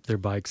who keep their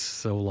bikes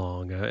so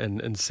long,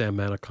 and Sam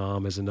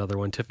Manicom is another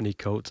one. Tiffany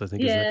Coates, I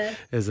think, Yeah.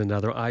 is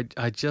another. I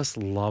just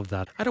love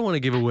that. I don't want to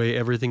give away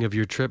everything of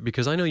your trip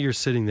because I know you're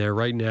sitting there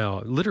right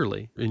now,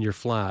 literally in your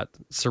flat,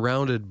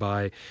 surrounded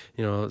by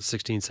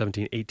 16,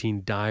 17,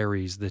 18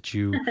 diaries that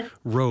you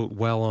wrote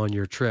while on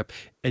your trip,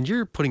 and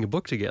you're putting a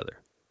book together.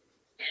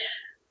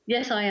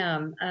 Yes, I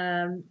am.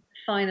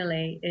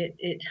 Finally,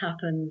 it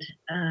happened.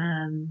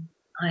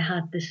 I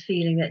had this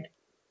feeling that,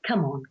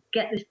 come on,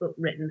 get this book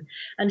written.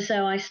 And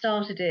so I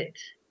started it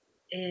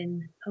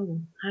in, how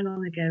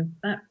long ago?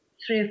 About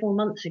 3 or 4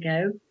 months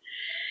ago.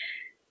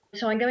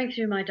 So I'm going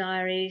through my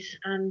diaries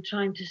and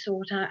trying to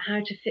sort out how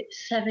to fit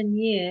 7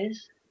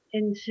 years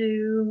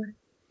into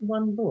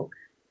one book,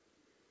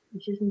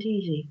 which isn't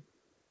easy.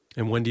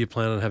 And when do you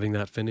plan on having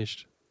that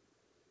finished?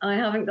 I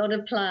haven't got a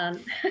plan.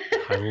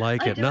 I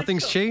like it.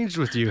 Nothing's changed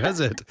with you, has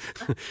it?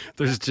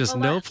 There's just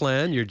no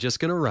plan. You're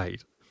just going to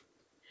write.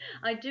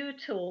 I do a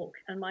talk,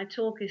 and my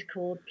talk is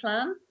called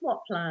Plan?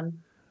 What plan?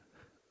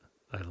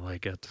 I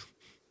like it.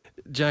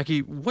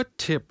 Jacqui, what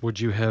tip would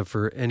you have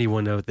for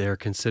anyone out there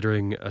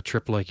considering a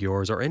trip like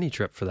yours, or any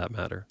trip for that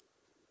matter?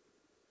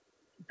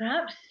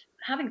 Perhaps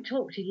having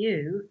talked to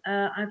you,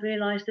 I've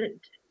realised that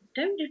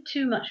don't do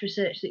too much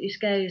research that you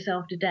scare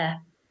yourself to death,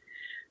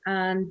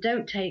 and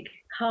don't take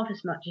half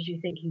as much as you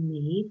think you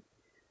need,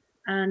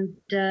 and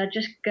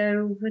just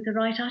go with the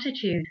right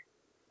attitude.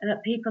 And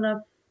that people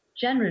are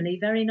generally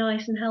very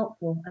nice and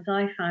helpful, as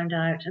I found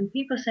out. And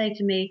people say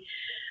to me,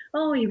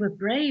 "Oh, you were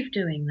brave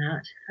doing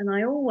that." And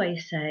I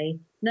always say,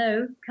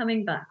 no,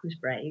 coming back was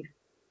brave.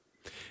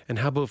 And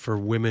how about for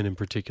women in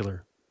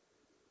particular?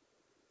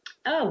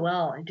 Oh,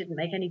 well, it didn't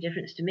make any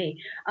difference to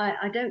me.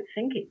 I don't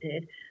think it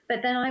did.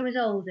 But then I was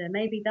older.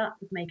 Maybe that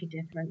would make a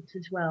difference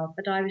as well.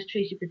 But I was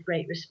treated with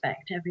great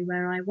respect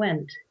everywhere I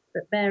went.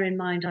 But bear in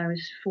mind, I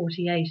was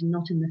 48 and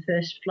not in the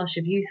first flush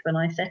of youth when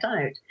I set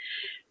out.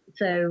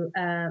 So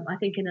I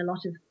think in a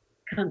lot of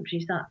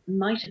countries that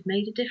might have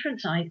made a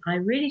difference. I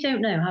really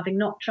don't know. Having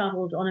not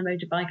travelled on a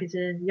motorbike as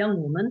a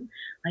young woman,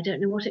 I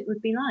don't know what it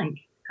would be like.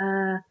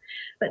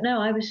 But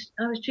no, I was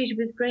treated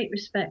with great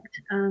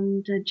respect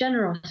and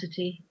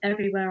generosity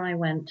everywhere I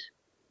went.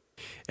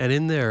 And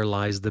in there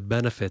lies the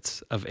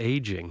benefits of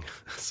aging,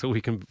 so we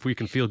can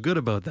feel good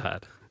about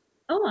that.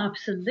 Oh,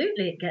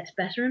 absolutely! It gets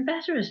better and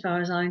better as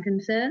far as I'm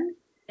concerned.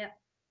 Yeah.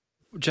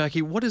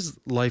 Jacqui, what is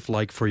life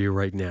like for you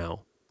right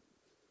now?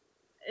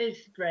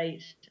 It's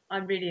great.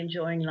 I'm really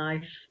enjoying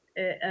life.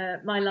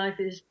 My life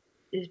is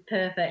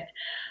perfect.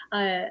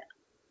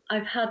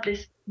 I've had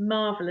this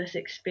marvelous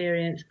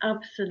experience.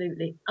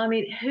 Absolutely. I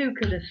mean, who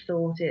could have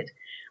thought it?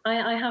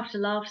 I have to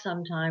laugh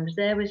sometimes.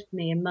 There was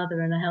me, a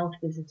mother and a health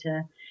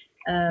visitor,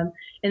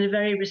 in a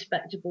very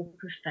respectable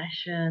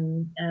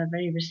profession, a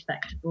very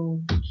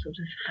respectable sort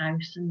of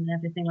house and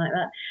everything like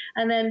that.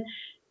 And then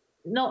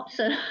not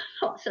so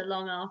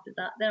long after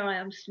that, there I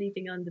am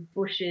sleeping under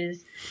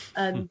bushes,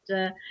 and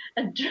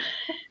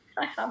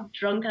I have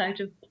drunk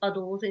out of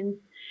puddles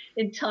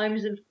in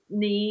times of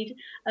need,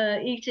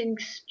 eating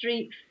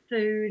street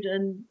food,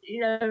 and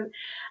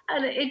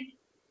and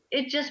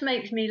it just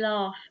makes me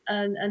laugh.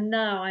 And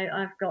now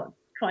I've got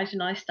quite a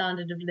nice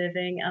standard of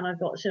living, and I've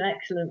got some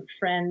excellent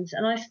friends,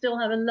 and I still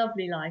have a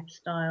lovely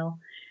lifestyle,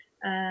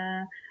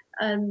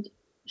 and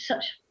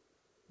such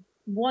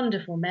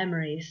wonderful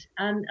memories,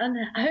 and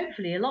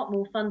hopefully a lot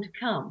more fun to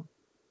come.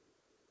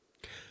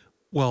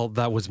 Well,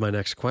 that was my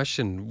next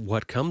question.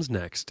 What comes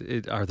next?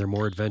 Are there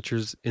more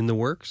adventures in the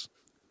works?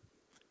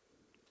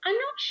 I'm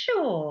not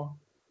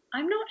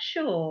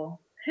sure.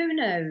 Who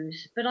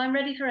knows? But I'm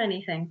ready for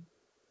anything.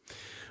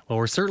 Well,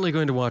 we're certainly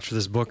going to watch for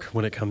this book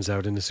when it comes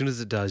out, and as soon as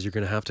it does, you're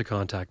going to have to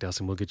contact us,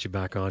 and we'll get you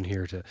back on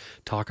here to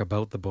talk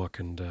about the book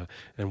and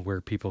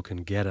where people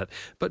can get it.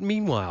 But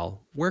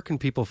meanwhile, where can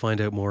people find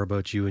out more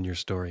about you and your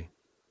story?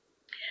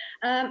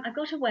 I've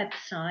got a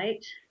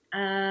website,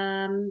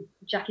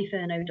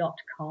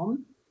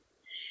 JacquiFurneaux.com.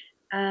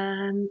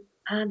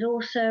 And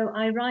also,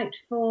 I write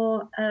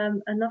for a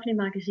lovely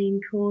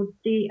magazine called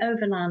the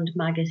Overland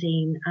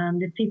Magazine.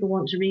 And if people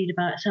want to read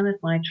about some of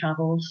my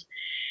travels,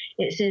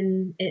 it's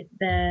in it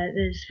there.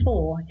 There's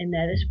 4 in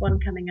there. There's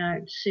one coming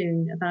out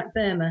soon about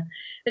Burma,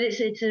 but it's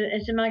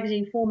a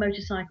magazine for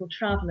motorcycle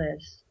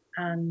travellers,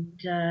 and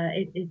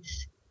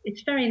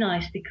it's very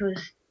nice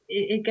because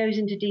it goes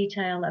into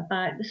detail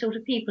about the sort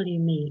of people you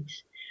meet,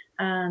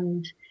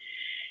 and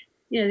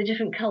the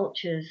different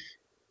cultures.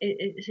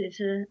 It's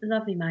a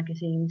lovely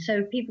magazine,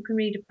 so people can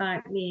read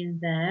about me in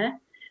there.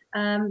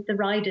 The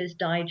Rider's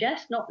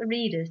Digest, not the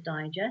Reader's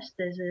Digest.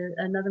 There's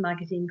another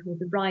magazine called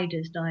the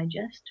Rider's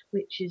Digest,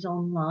 which is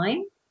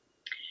online,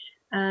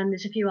 and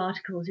there's a few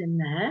articles in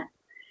there.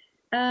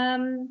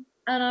 And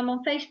I'm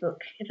on Facebook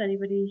if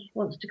anybody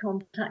wants to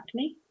contact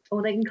me,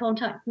 or they can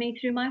contact me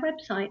through my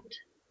website.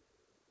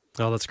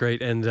 Oh, that's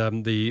great. And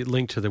the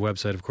link to the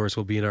website, of course,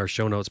 will be in our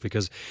show notes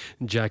because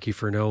Jacqui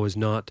Furneaux is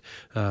not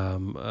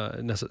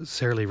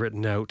necessarily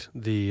written out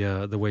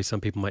the way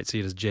some people might see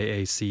it as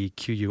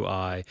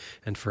Jacqui,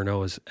 and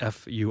Furneaux is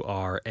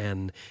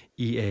Furneaux.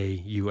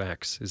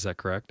 Is that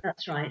correct?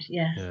 That's right,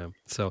 yes. Yeah.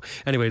 So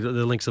anyway,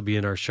 the links will be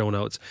in our show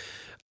notes.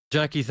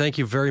 Jacqui, thank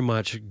you very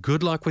much.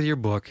 Good luck with your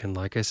book. And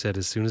like I said,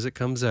 as soon as it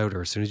comes out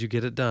or as soon as you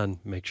get it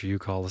done, make sure you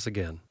call us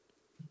again.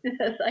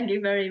 Thank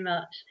you very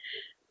much.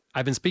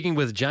 I've been speaking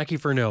with Jacqui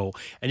Furneaux,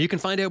 and you can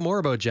find out more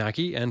about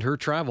Jacqui and her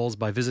travels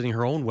by visiting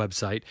her own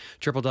website,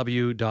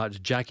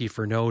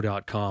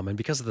 www.jacquifurneaux.com. And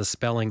because of the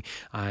spelling,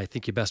 I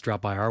think you best drop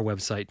by our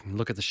website and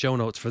look at the show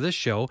notes for this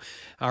show.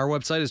 Our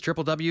website is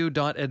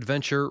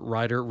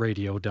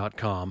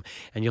www.adventureriderradio.com,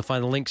 and you'll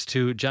find the links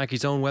to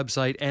Jacqui's own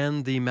website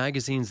and the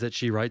magazines that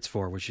she writes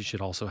for, which you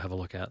should also have a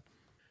look at.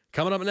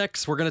 Coming up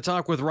next, we're going to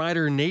talk with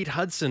rider Nate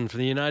Hudson from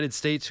the United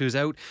States, who's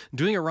out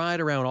doing a ride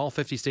around all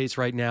 50 states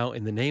right now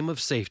in the name of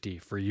safety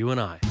for you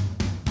and I.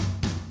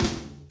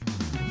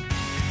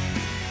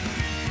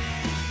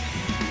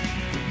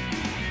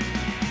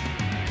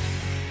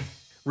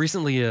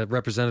 Recently, a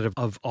representative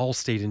of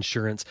Allstate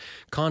Insurance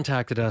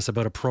contacted us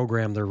about a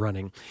program they're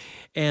running.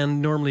 And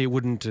normally it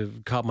wouldn't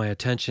have caught my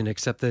attention,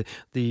 except that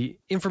the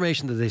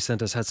information that they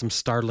sent us had some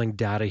startling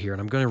data here. And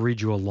I'm going to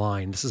read you a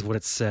line. This is what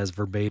it says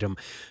verbatim.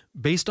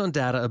 Based on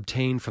data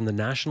obtained from the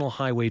National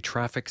Highway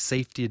Traffic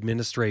Safety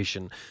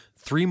Administration,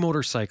 3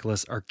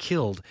 motorcyclists are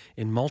killed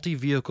in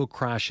multi-vehicle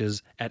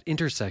crashes at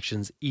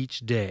intersections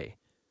each day.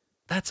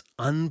 That's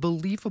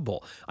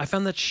unbelievable. I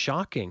found that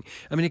shocking.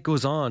 I mean, it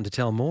goes on to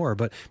tell more,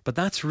 but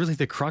that's really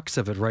the crux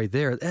of it right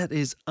there. That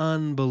is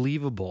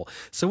unbelievable.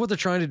 So what they're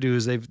trying to do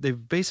is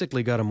they've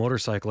basically got a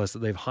motorcyclist that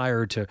they've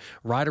hired to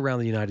ride around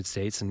the United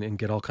States and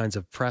get all kinds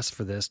of press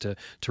for this to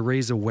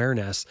raise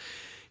awareness.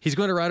 He's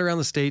going to ride around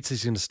the States.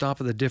 He's going to stop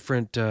at the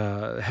different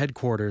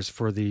headquarters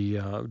for the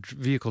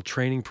vehicle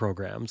training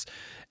programs,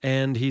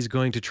 and he's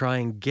going to try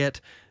and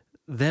get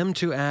them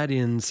to add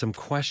in some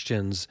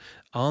questions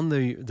on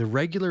the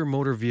regular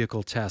motor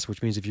vehicle test,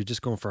 which means if you're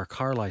just going for a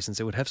car license,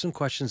 it would have some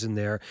questions in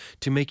there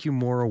to make you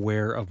more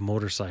aware of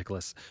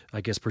motorcyclists,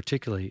 I guess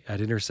particularly at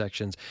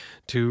intersections,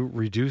 to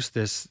reduce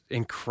this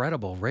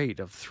incredible rate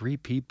of 3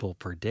 people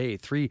per day,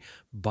 3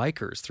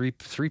 bikers,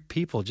 three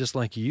people just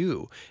like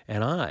you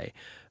and I.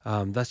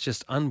 That's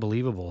just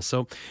unbelievable.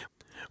 So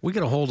we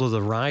get a hold of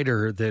the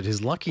rider that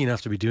is lucky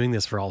enough to be doing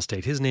this for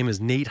Allstate. His name is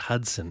Nate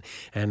Hudson,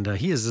 and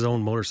he has his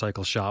own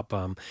motorcycle shop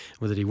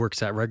that he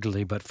works at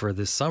regularly. But for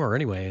this summer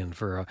anyway, and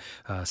for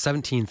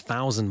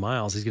 17,000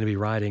 miles, he's going to be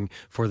riding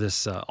for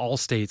this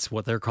Allstate's,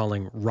 what they're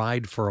calling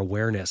Ride for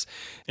Awareness.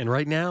 And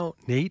right now,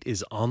 Nate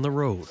is on the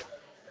road.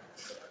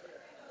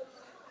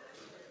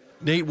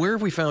 Nate, where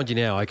have we found you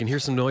now? I can hear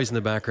some noise in the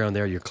background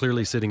there. You're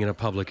clearly sitting in a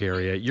public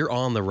area. You're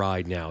on the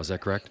ride now, is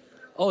that correct?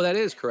 Oh, that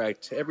is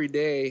correct. Every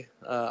day,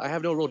 I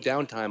have no real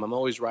downtime. I'm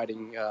always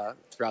riding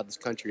throughout this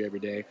country every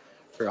day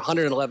for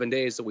 111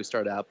 days that we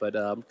start out. But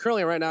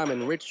currently right now I'm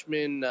in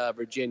Richmond,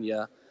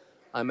 Virginia.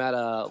 I'm at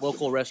a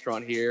local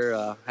restaurant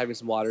here having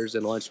some waters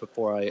and lunch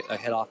before I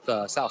head off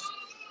south.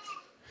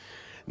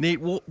 Nate,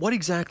 what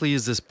exactly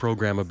is this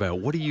program about?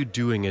 What are you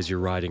doing as you're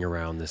riding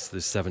around this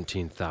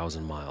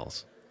 17,000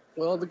 miles?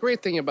 Well, the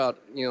great thing about,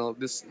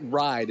 this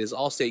ride is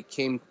Allstate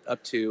came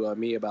up to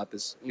me about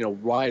this,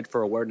 Ride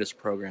for Awareness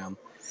program.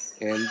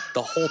 And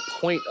the whole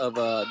point of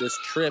this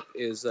trip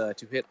is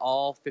to hit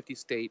all 50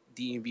 state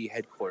DMV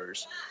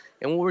headquarters.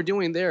 And what we're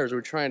doing there is we're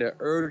trying to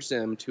urge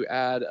them to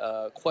add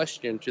a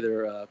question to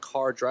their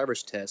car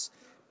driver's test,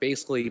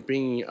 basically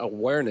bringing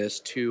awareness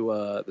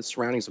to the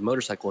surroundings of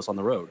motorcyclists on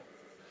the road.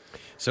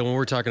 So when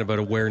we're talking about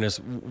awareness,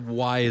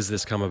 why has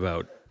this come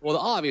about? Well, the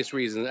obvious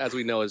reason, as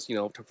we know, is,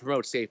 to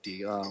promote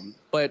safety.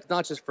 But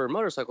not just for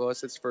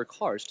motorcyclists, it's for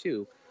cars,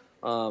 too.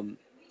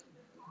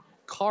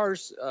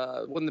 Cars,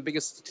 one of the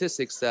biggest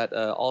statistics that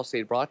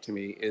Allstate brought to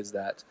me is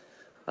that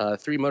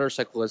 3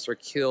 motorcyclists are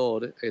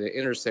killed in an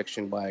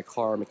intersection by a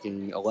car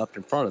making a left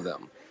in front of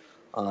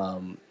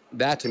them.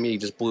 That, to me,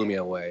 just blew me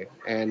away.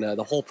 And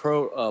the whole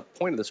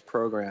point of this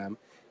program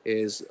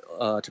is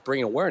to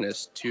bring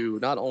awareness to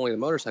not only the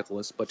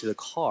motorcyclist but to the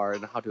car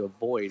and how to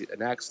avoid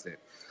an accident.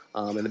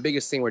 And the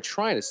biggest thing we're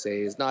trying to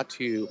say is not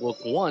to look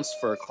once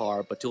for a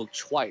car, but to look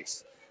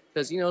twice.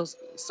 Because,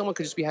 someone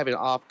could just be having an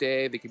off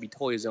day. They could be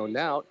totally zoned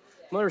out.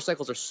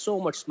 Motorcycles are so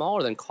much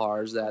smaller than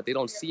cars that they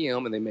don't see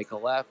them and they make a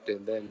left,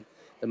 and then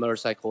the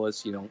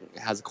motorcyclist,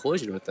 has a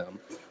collision with them.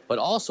 But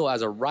also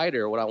as a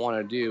rider, what I want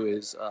to do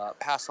is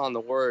pass on the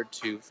word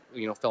to,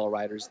 fellow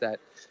riders that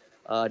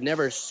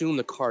never assume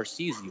the car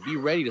sees you. Be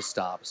ready to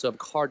stop. So if a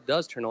car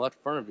does turn left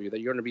in front of you, that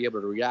you're going to be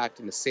able to react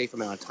in a safe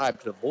amount of time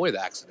to avoid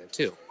the accident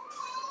too.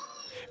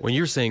 When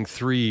you're saying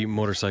 3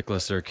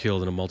 motorcyclists are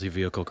killed in a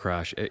multi-vehicle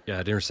crash at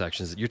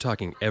intersections, you're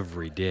talking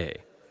every day.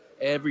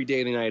 Every day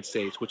in the United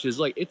States, which is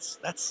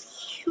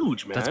that's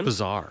huge, man. That's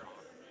bizarre.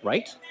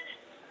 Right?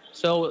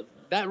 So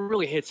that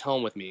really hits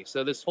home with me.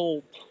 So this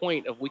whole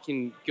point of we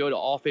can go to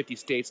all 50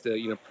 states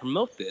to,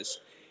 promote this.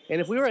 And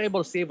if we were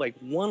able to save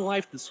one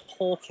life this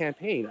whole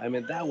campaign, I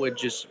mean,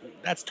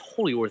 that's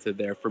totally worth it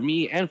there for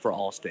me and for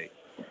Allstate.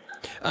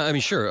 I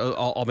mean, sure.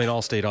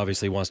 Allstate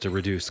obviously wants to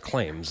reduce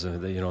claims.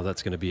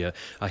 That's going to be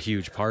a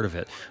huge part of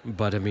it.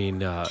 But I mean,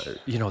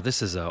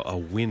 this is a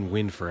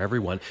win-win for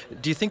everyone.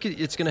 Do you think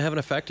it's going to have an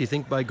effect? Do you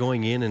think by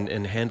going in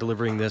and hand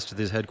delivering this to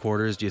these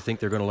headquarters, do you think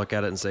they're going to look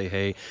at it and say,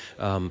 hey,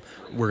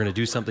 we're going to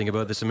do something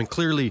about this? I mean,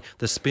 clearly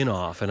the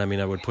spin-off, and I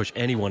mean, I would push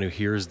anyone who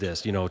hears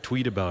this,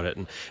 tweet about it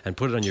and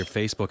put it on your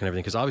Facebook and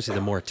everything, because obviously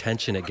the more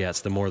attention it gets,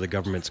 the more the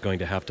government's going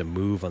to have to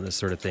move on this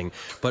sort of thing.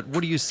 But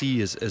what do you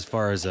see as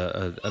far as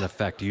an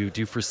effect? Do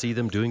you foresee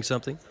them doing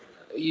something?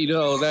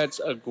 That's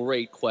a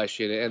great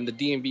question. And the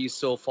DMV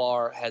so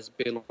far has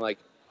been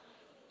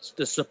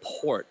the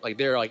support.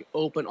 They're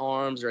open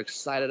arms. They're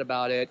excited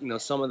about it.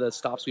 Some of the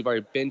stops we've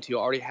already been to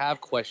already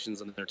have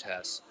questions on their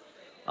tests.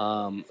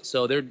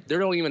 So they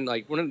don't even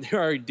they're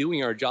already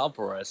doing our job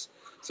for us.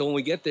 So when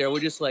we get there,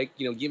 we're just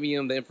giving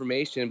them the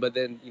information, but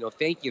then,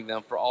 thanking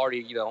them for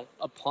already,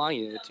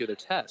 applying it to their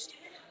test.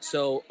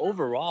 So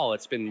overall,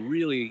 it's been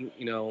really,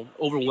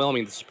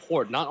 overwhelming, the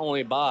support, not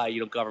only by,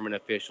 government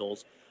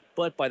officials,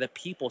 but by the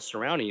people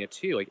surrounding it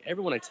too.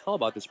 Everyone I tell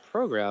about this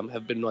program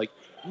have been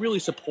really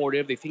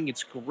supportive. They think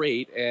it's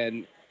great.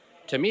 And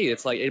to me,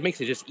 it's it makes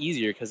it just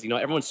easier because,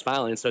 everyone's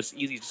smiling. So it's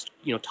easy to just,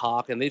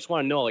 talk, and they just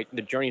want to know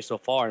the journey so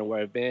far and where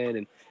I've been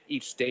and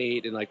each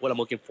state and what I'm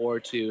looking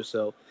forward to.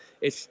 So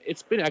it's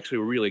been actually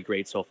really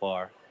great so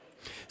far.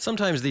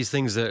 Sometimes these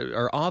things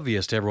are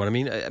obvious to everyone. I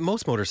mean,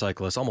 most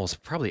motorcyclists,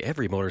 almost probably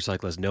every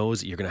motorcyclist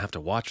knows that you're going to have to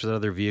watch the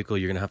other vehicle.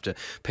 You're going to have to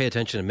pay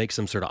attention and make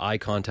some sort of eye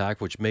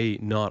contact, which may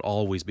not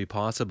always be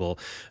possible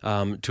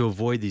to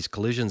avoid these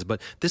collisions.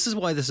 But this is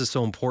why this is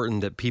so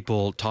important that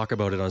people talk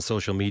about it on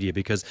social media,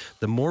 because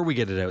the more we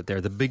get it out there,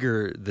 the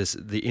bigger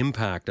the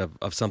impact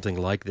of something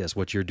like this,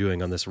 what you're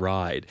doing on this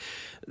ride,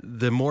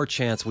 the more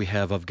chance we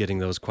have of getting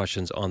those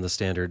questions on the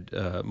standard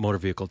motor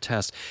vehicle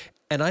test.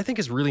 And I think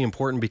it's really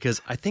important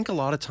because I think a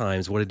lot of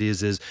times what it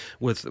is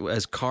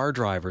as car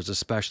drivers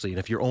especially, and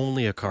if you're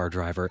only a car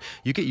driver,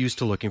 you get used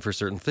to looking for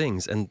certain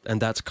things, and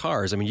that's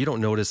cars. I mean, you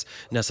don't notice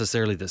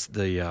necessarily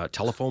the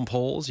telephone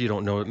poles.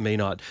 You may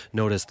not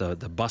notice the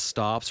bus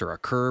stops or a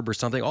curb or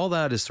something. All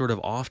that is sort of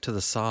off to the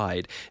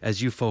side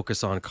as you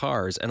focus on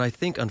cars. And I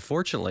think,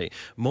 unfortunately,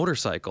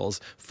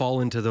 motorcycles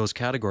fall into those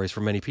categories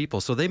for many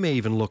people. So they may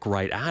even look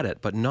right at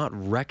it, but not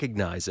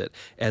recognize it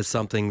as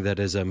something that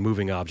is a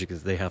moving object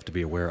that they have to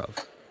be aware of.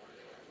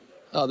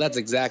 Oh, that's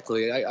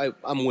exactly.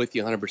 I'm with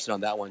you 100%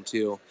 on that one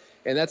too.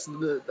 And that's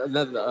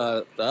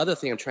the other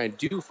thing I'm trying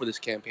to do for this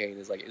campaign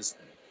is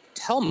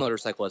tell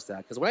motorcyclists that,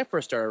 because when I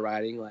first started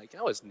riding,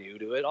 I was new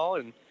to it all,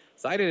 and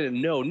so I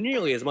didn't know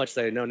nearly as much as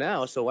I know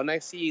now. So when I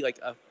see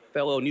a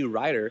fellow new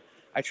rider,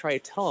 I try to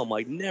tell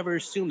them never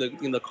assume that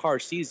the car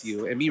sees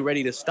you and be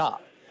ready to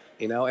stop.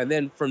 And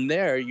then from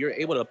there you're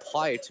able to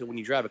apply it to when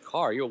you drive a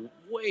car. You're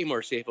way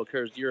more safe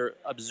because you're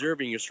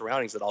observing your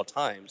surroundings at all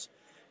times.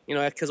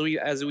 Because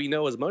as we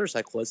know as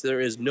motorcyclists, there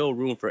is no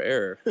room for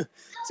error. So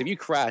if you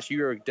crash,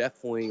 you're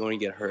definitely going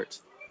to get hurt.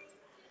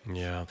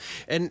 Yeah.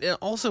 And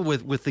also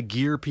with the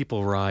gear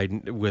people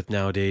ride with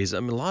nowadays, I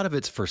mean, a lot of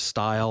it's for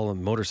style,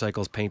 and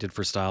motorcycles painted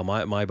for style.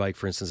 My bike,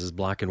 for instance, is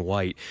black and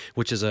white,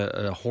 which is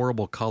a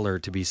horrible color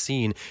to be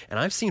seen. And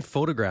I've seen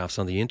photographs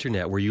on the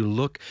internet where you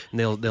look and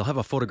they'll have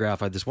a photograph.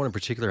 This one in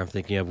particular I'm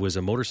thinking of was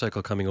a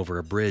motorcycle coming over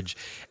a bridge,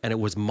 and it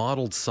was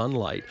mottled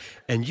sunlight,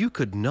 and you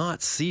could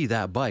not see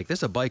that bike.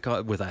 There's a bike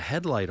with a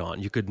headlight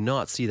on. You could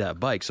not see that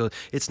bike. So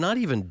it's not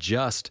even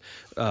just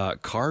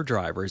car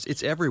drivers.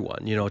 It's everyone,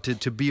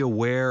 to be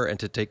aware and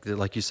to take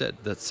like you said,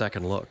 that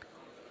second look.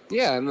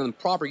 Yeah, and then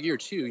proper gear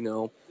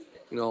too.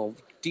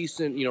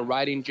 Decent,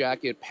 riding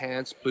jacket,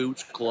 pants,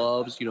 boots,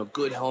 gloves.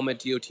 Good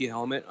helmet, DOT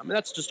helmet. I mean,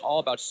 that's just all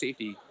about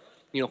safety.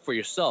 For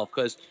yourself,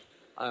 because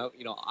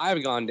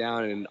I've gone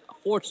down, and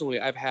fortunately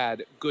I've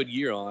had good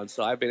gear on,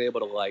 so I've been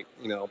able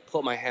to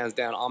put my hands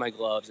down on my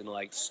gloves and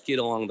skid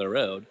along the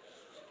road,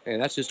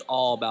 and that's just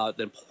all about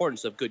the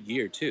importance of good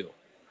gear too.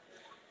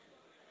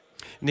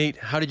 Nate,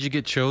 how did you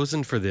get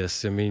chosen for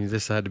this? I mean,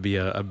 this had to be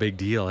a big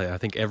deal. I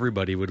think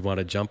everybody would want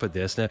to jump at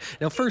this.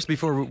 Now first,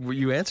 before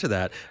you answer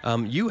that,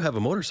 you have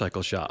a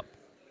motorcycle shop.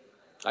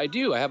 I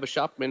do. I have a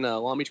shop in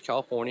Long Beach,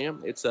 California.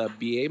 It's a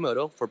BA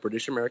Moto for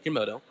British American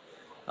Moto.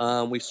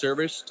 We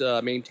service,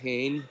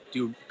 maintain,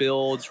 do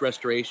builds,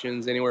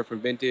 restorations, anywhere from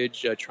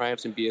vintage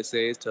Triumphs and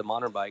BSAs to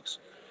modern bikes.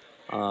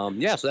 So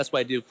that's what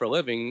I do for a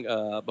living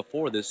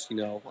before this,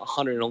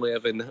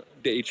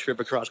 111-day trip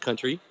across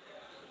country.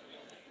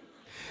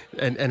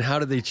 And how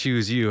did they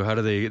choose you? How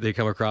did they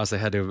come across? They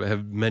had to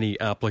have many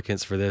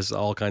applicants for this,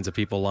 all kinds of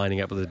people lining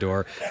up at the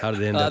door. How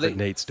did they end up at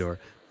Nate's door?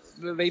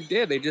 They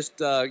did. They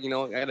just, I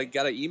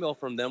got an email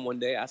from them one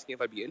day asking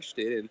if I'd be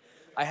interested, and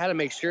I had to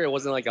make sure it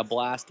wasn't like a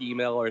blast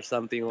email or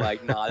something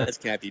like, nah, this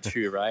can't be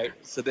true, right?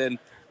 So then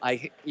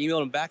I emailed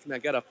them back, and I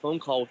got a phone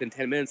call within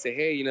 10 minutes, say,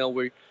 hey,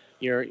 we're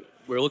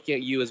looking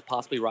at you as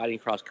possibly riding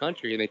cross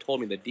country, and they told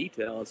me the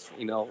details,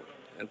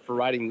 and for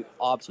riding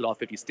opposite all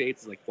 50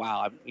 states, it's like,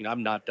 wow, I've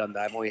not done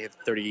that. I've only hit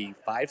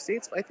 35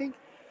 states, I think.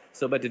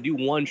 So, but to do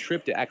one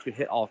trip to actually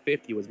hit all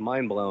 50 was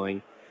mind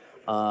blowing.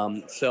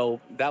 So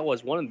that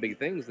was one of the big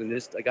things, and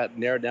just I got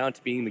narrowed down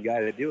to being the guy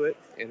to do it.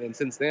 And then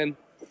since then,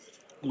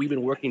 we've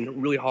been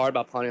working really hard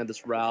about planning out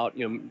this route.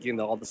 Getting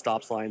all the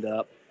stops lined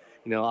up.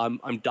 I'm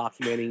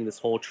documenting this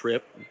whole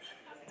trip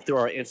through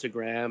our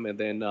Instagram, and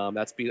then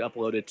that's being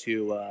uploaded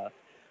to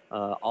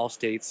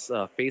Allstate's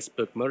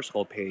Facebook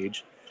motorcycle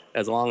page,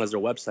 as long as their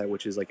website,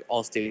 which is like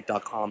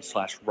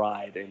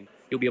allstate.com/ride, and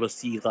you'll be able to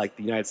see like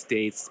the United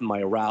States,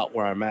 my route,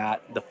 where I'm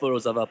at, the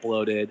photos I've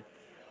uploaded.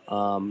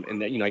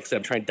 And then, like I said,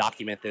 I'm trying to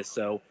document this.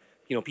 So,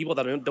 people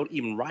that don't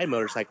even ride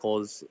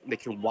motorcycles, they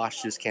can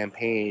watch this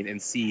campaign and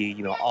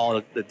see,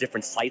 all the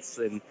different sights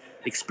and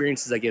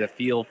experiences I get a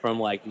feel from,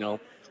 like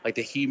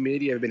the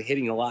humidity I've been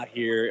hitting a lot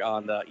here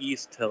on the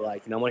east to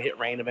I'm going to hit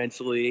rain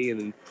eventually.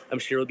 And I'm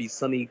sure it'll be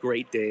sunny,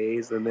 great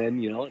days. And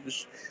then,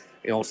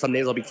 some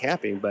days I'll be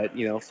camping, but,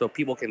 so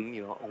people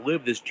can,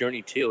 live this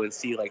journey too and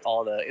see like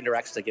all the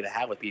interactions I get to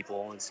have with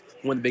people. It's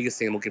one of the biggest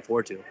things I'm looking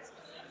forward to.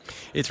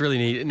 It's really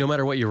neat. No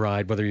matter what you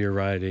ride, whether you're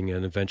riding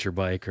an adventure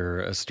bike or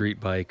a street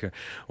bike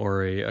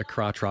or a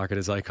crotch rocket,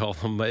 as I call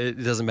them,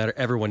 it doesn't matter.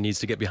 Everyone needs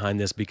to get behind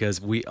this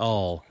because we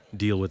all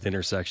deal with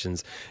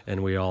intersections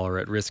and we all are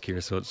at risk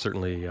here. So it's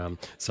certainly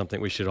something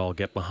we should all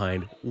get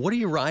behind. What are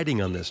you riding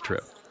on this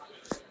trip?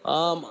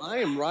 I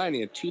am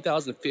riding a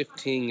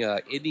 2015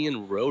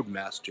 Indian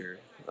Roadmaster.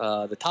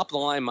 The top of the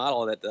line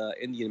model that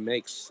Indian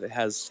makes. It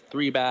has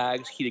 3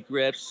 bags, heated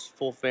grips,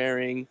 full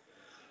fairing.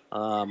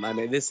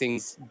 This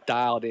thing's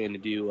dialed in to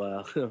do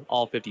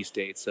all 50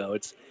 states. So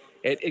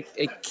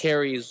it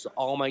carries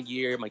all my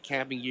gear, my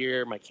camping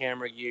gear, my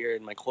camera gear,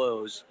 and my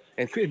clothes,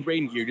 and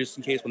rain gear just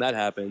in case when that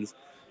happens.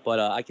 But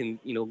I can,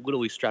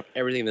 literally strap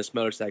everything in this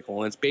motorcycle,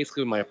 and it's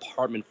basically my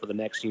apartment for the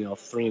next,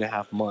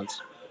 3.5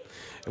 months.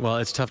 Well,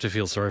 it's tough to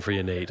feel sorry for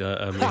you, Nate.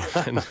 No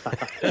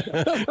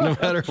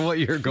matter what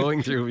you're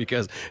going through,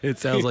 because it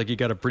sounds like you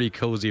got a pretty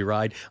cozy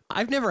ride.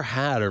 I've never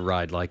had a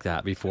ride like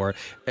that before.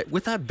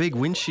 With that big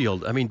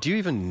windshield, do you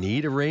even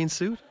need a rain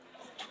suit?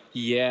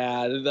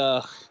 Yeah,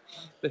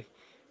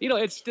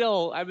 it's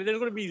still, there's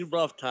going to be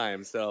rough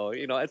times. So,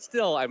 it's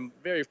still, I'm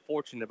very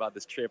fortunate about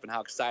this trip and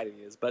how exciting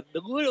it is. But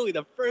literally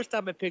the first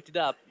time I picked it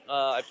up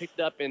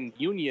in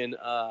Union,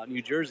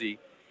 New Jersey.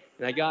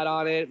 And I got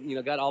on it,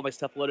 got all my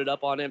stuff loaded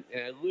up on it,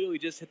 and I literally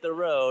just hit the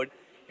road.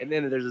 And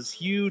then there's this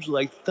huge,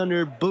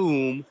 thunder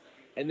boom,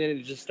 and then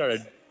it just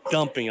started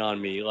dumping on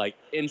me,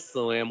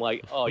 instantly. I'm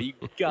like, oh, you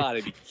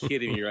gotta be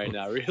kidding me right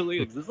now,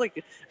 really? This is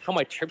how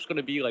my trip's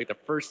gonna be, the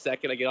first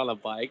second I get on the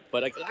bike.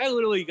 But I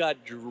literally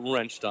got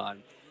drenched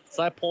on.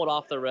 So I pulled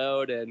off the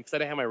road, and because I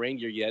didn't have my rain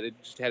gear yet, it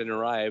just hadn't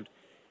arrived.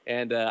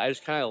 And I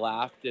just kind of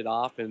laughed it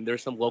off, and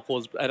there's some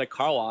locals at a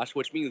car wash,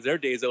 which means their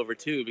day's over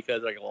too,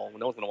 because no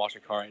one's gonna wash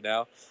their car right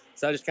now.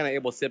 So I was just kind of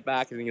able to sit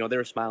back, and they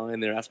were smiling,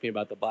 and they were asking me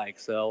about the bike.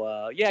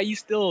 So you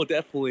still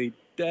definitely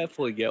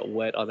get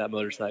wet on that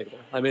motorcycle.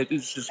 It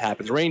just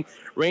happens.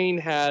 Rain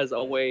has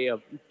a way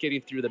of getting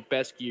through the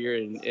best gear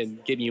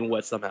and getting you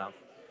wet somehow.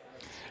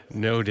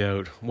 No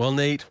doubt. Well,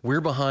 Nate,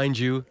 we're behind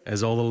you,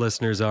 as all the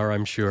listeners are,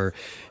 I'm sure.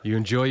 You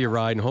enjoy your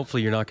ride, and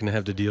hopefully you're not going to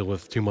have to deal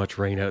with too much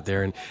rain out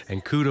there.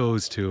 And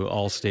kudos to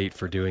Allstate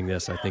for doing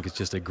this. I think it's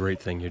just a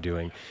great thing you're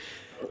doing.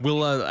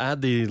 We'll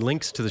add the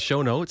links to the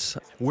show notes.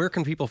 Where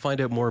can people find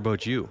out more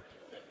about you?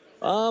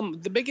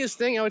 The biggest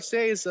thing I would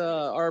say is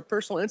our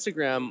personal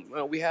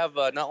Instagram. We have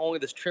not only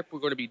this trip we're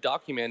going to be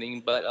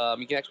documenting, but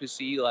you can actually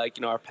see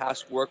our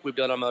past work we've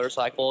done on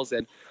motorcycles.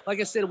 And like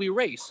I said, we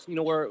race.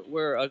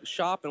 We're a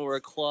shop and we're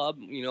a club.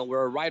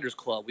 We're a riders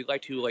club. We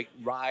like to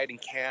ride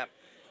and camp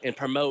and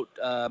promote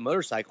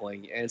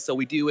motorcycling. And so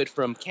we do it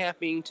from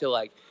camping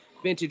to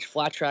vintage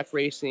flat track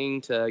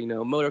racing to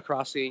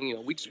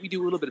motocrossing. We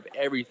do a little bit of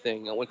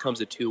everything when it comes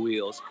to 2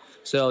 wheels.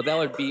 So that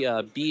would be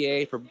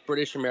BA for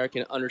British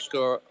American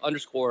underscore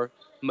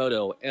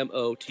Moto,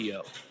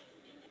 MOTO.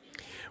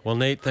 Well,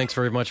 Nate, thanks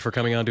very much for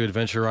coming on to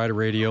Adventure Rider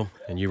Radio,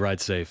 and you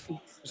ride safe.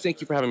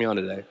 Thank you for having me on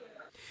today.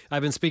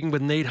 I've been speaking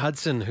with Nate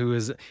Hudson, who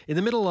is in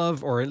the middle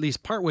of, or at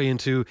least partway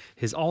into,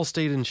 his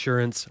Allstate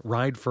Insurance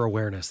Ride for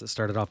Awareness that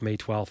started off May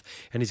 12th,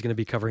 and he's going to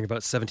be covering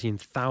about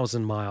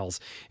 17,000 miles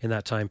in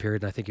that time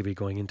period, and I think he'll be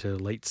going into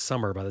late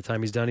summer by the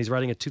time he's done. He's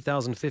riding a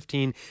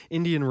 2015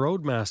 Indian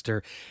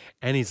Roadmaster,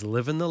 and he's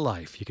living the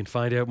life. You can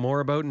find out more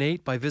about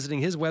Nate by visiting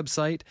his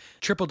website,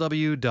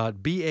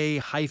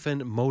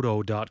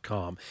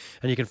 www.ba-moto.com,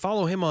 and you can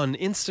follow him on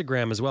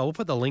Instagram as well. We'll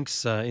put the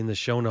links in the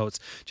show notes.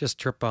 Just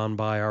trip on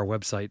by our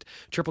website,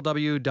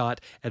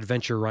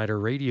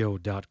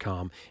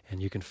 www.adventureriderradio.com,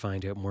 and you can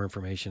find out more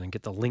information and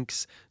get the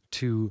links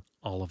to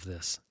all of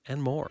this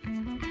and more.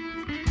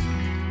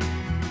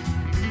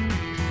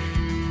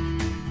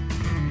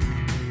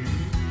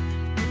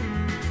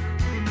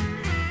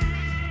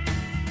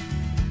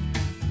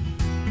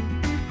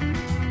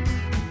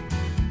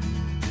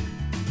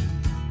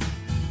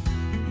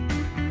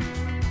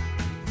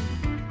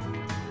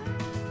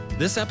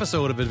 This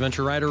episode of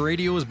Adventure Rider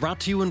Radio is brought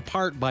to you in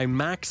part by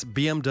Max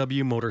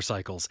BMW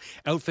Motorcycles,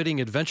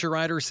 outfitting adventure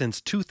riders since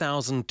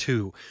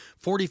 2002.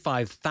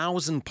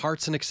 45,000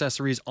 parts and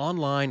accessories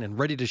online and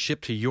ready to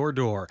ship to your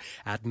door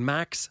at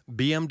maxbmw.com.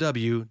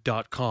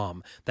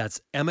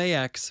 That's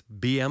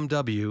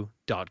maxbmw.com.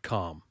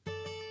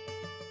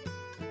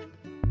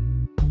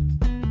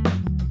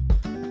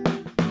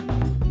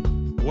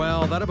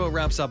 Well, that about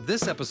wraps up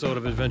this episode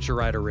of Adventure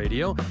Rider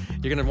Radio.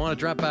 You're going to want to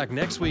drop back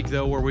next week,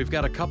 though, where we've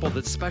got a couple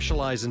that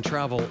specialize in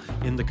travel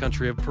in the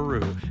country of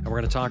Peru. And we're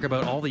going to talk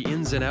about all the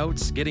ins and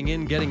outs, getting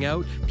in, getting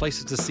out,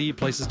 places to see,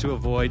 places to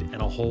avoid,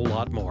 and a whole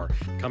lot more.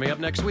 Coming up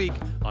next week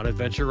on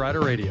Adventure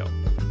Rider Radio.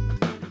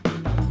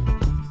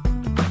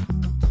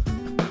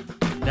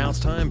 Now it's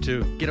time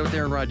to get out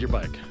there and ride your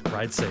bike.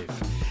 Ride safe.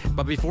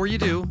 But before you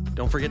do,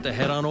 don't forget to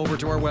head on over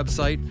to our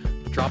website,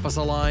 drop us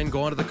a line,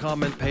 go onto the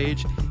comment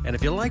page, and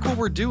if you like what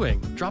we're doing,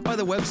 drop by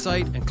the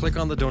website and click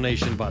on the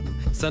donation button.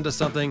 Send us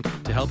something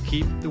to help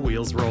keep the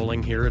wheels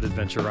rolling here at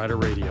Adventure Rider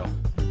Radio.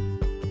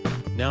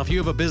 Now, if you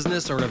have a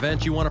business or an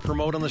event you want to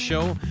promote on the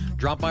show,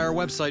 drop by our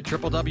website,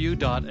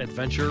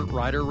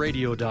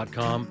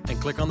 www.adventureriderradio.com,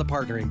 and click on the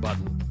partnering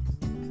button.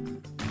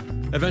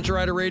 Adventure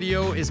Rider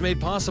Radio is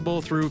made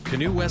possible through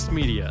Canoe West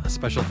Media.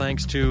 Special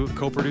thanks to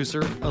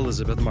co-producer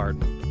Elizabeth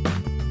Martin.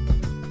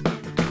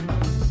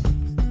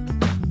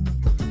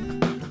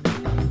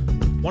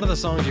 One of the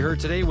songs you heard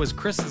today was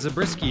Chris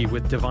Zabriskie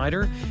with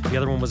Divider. The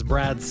other one was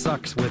Brad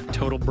Sucks with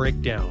Total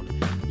Breakdown.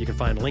 You can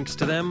find links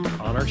to them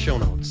on our show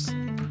notes.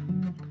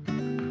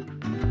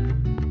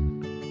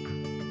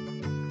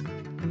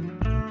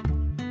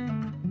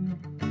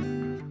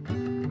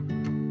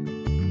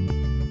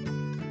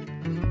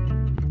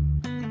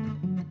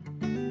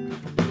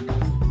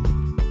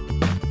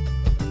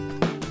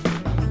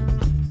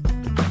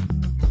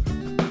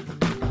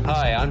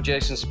 Hi, I'm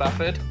Jason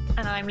Spafford.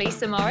 And I'm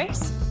Lisa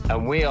Morris.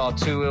 And we are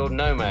Two Wheeled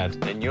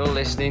Nomad, and you're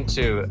listening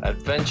to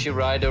Adventure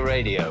Rider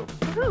Radio.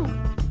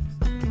 Woohoo!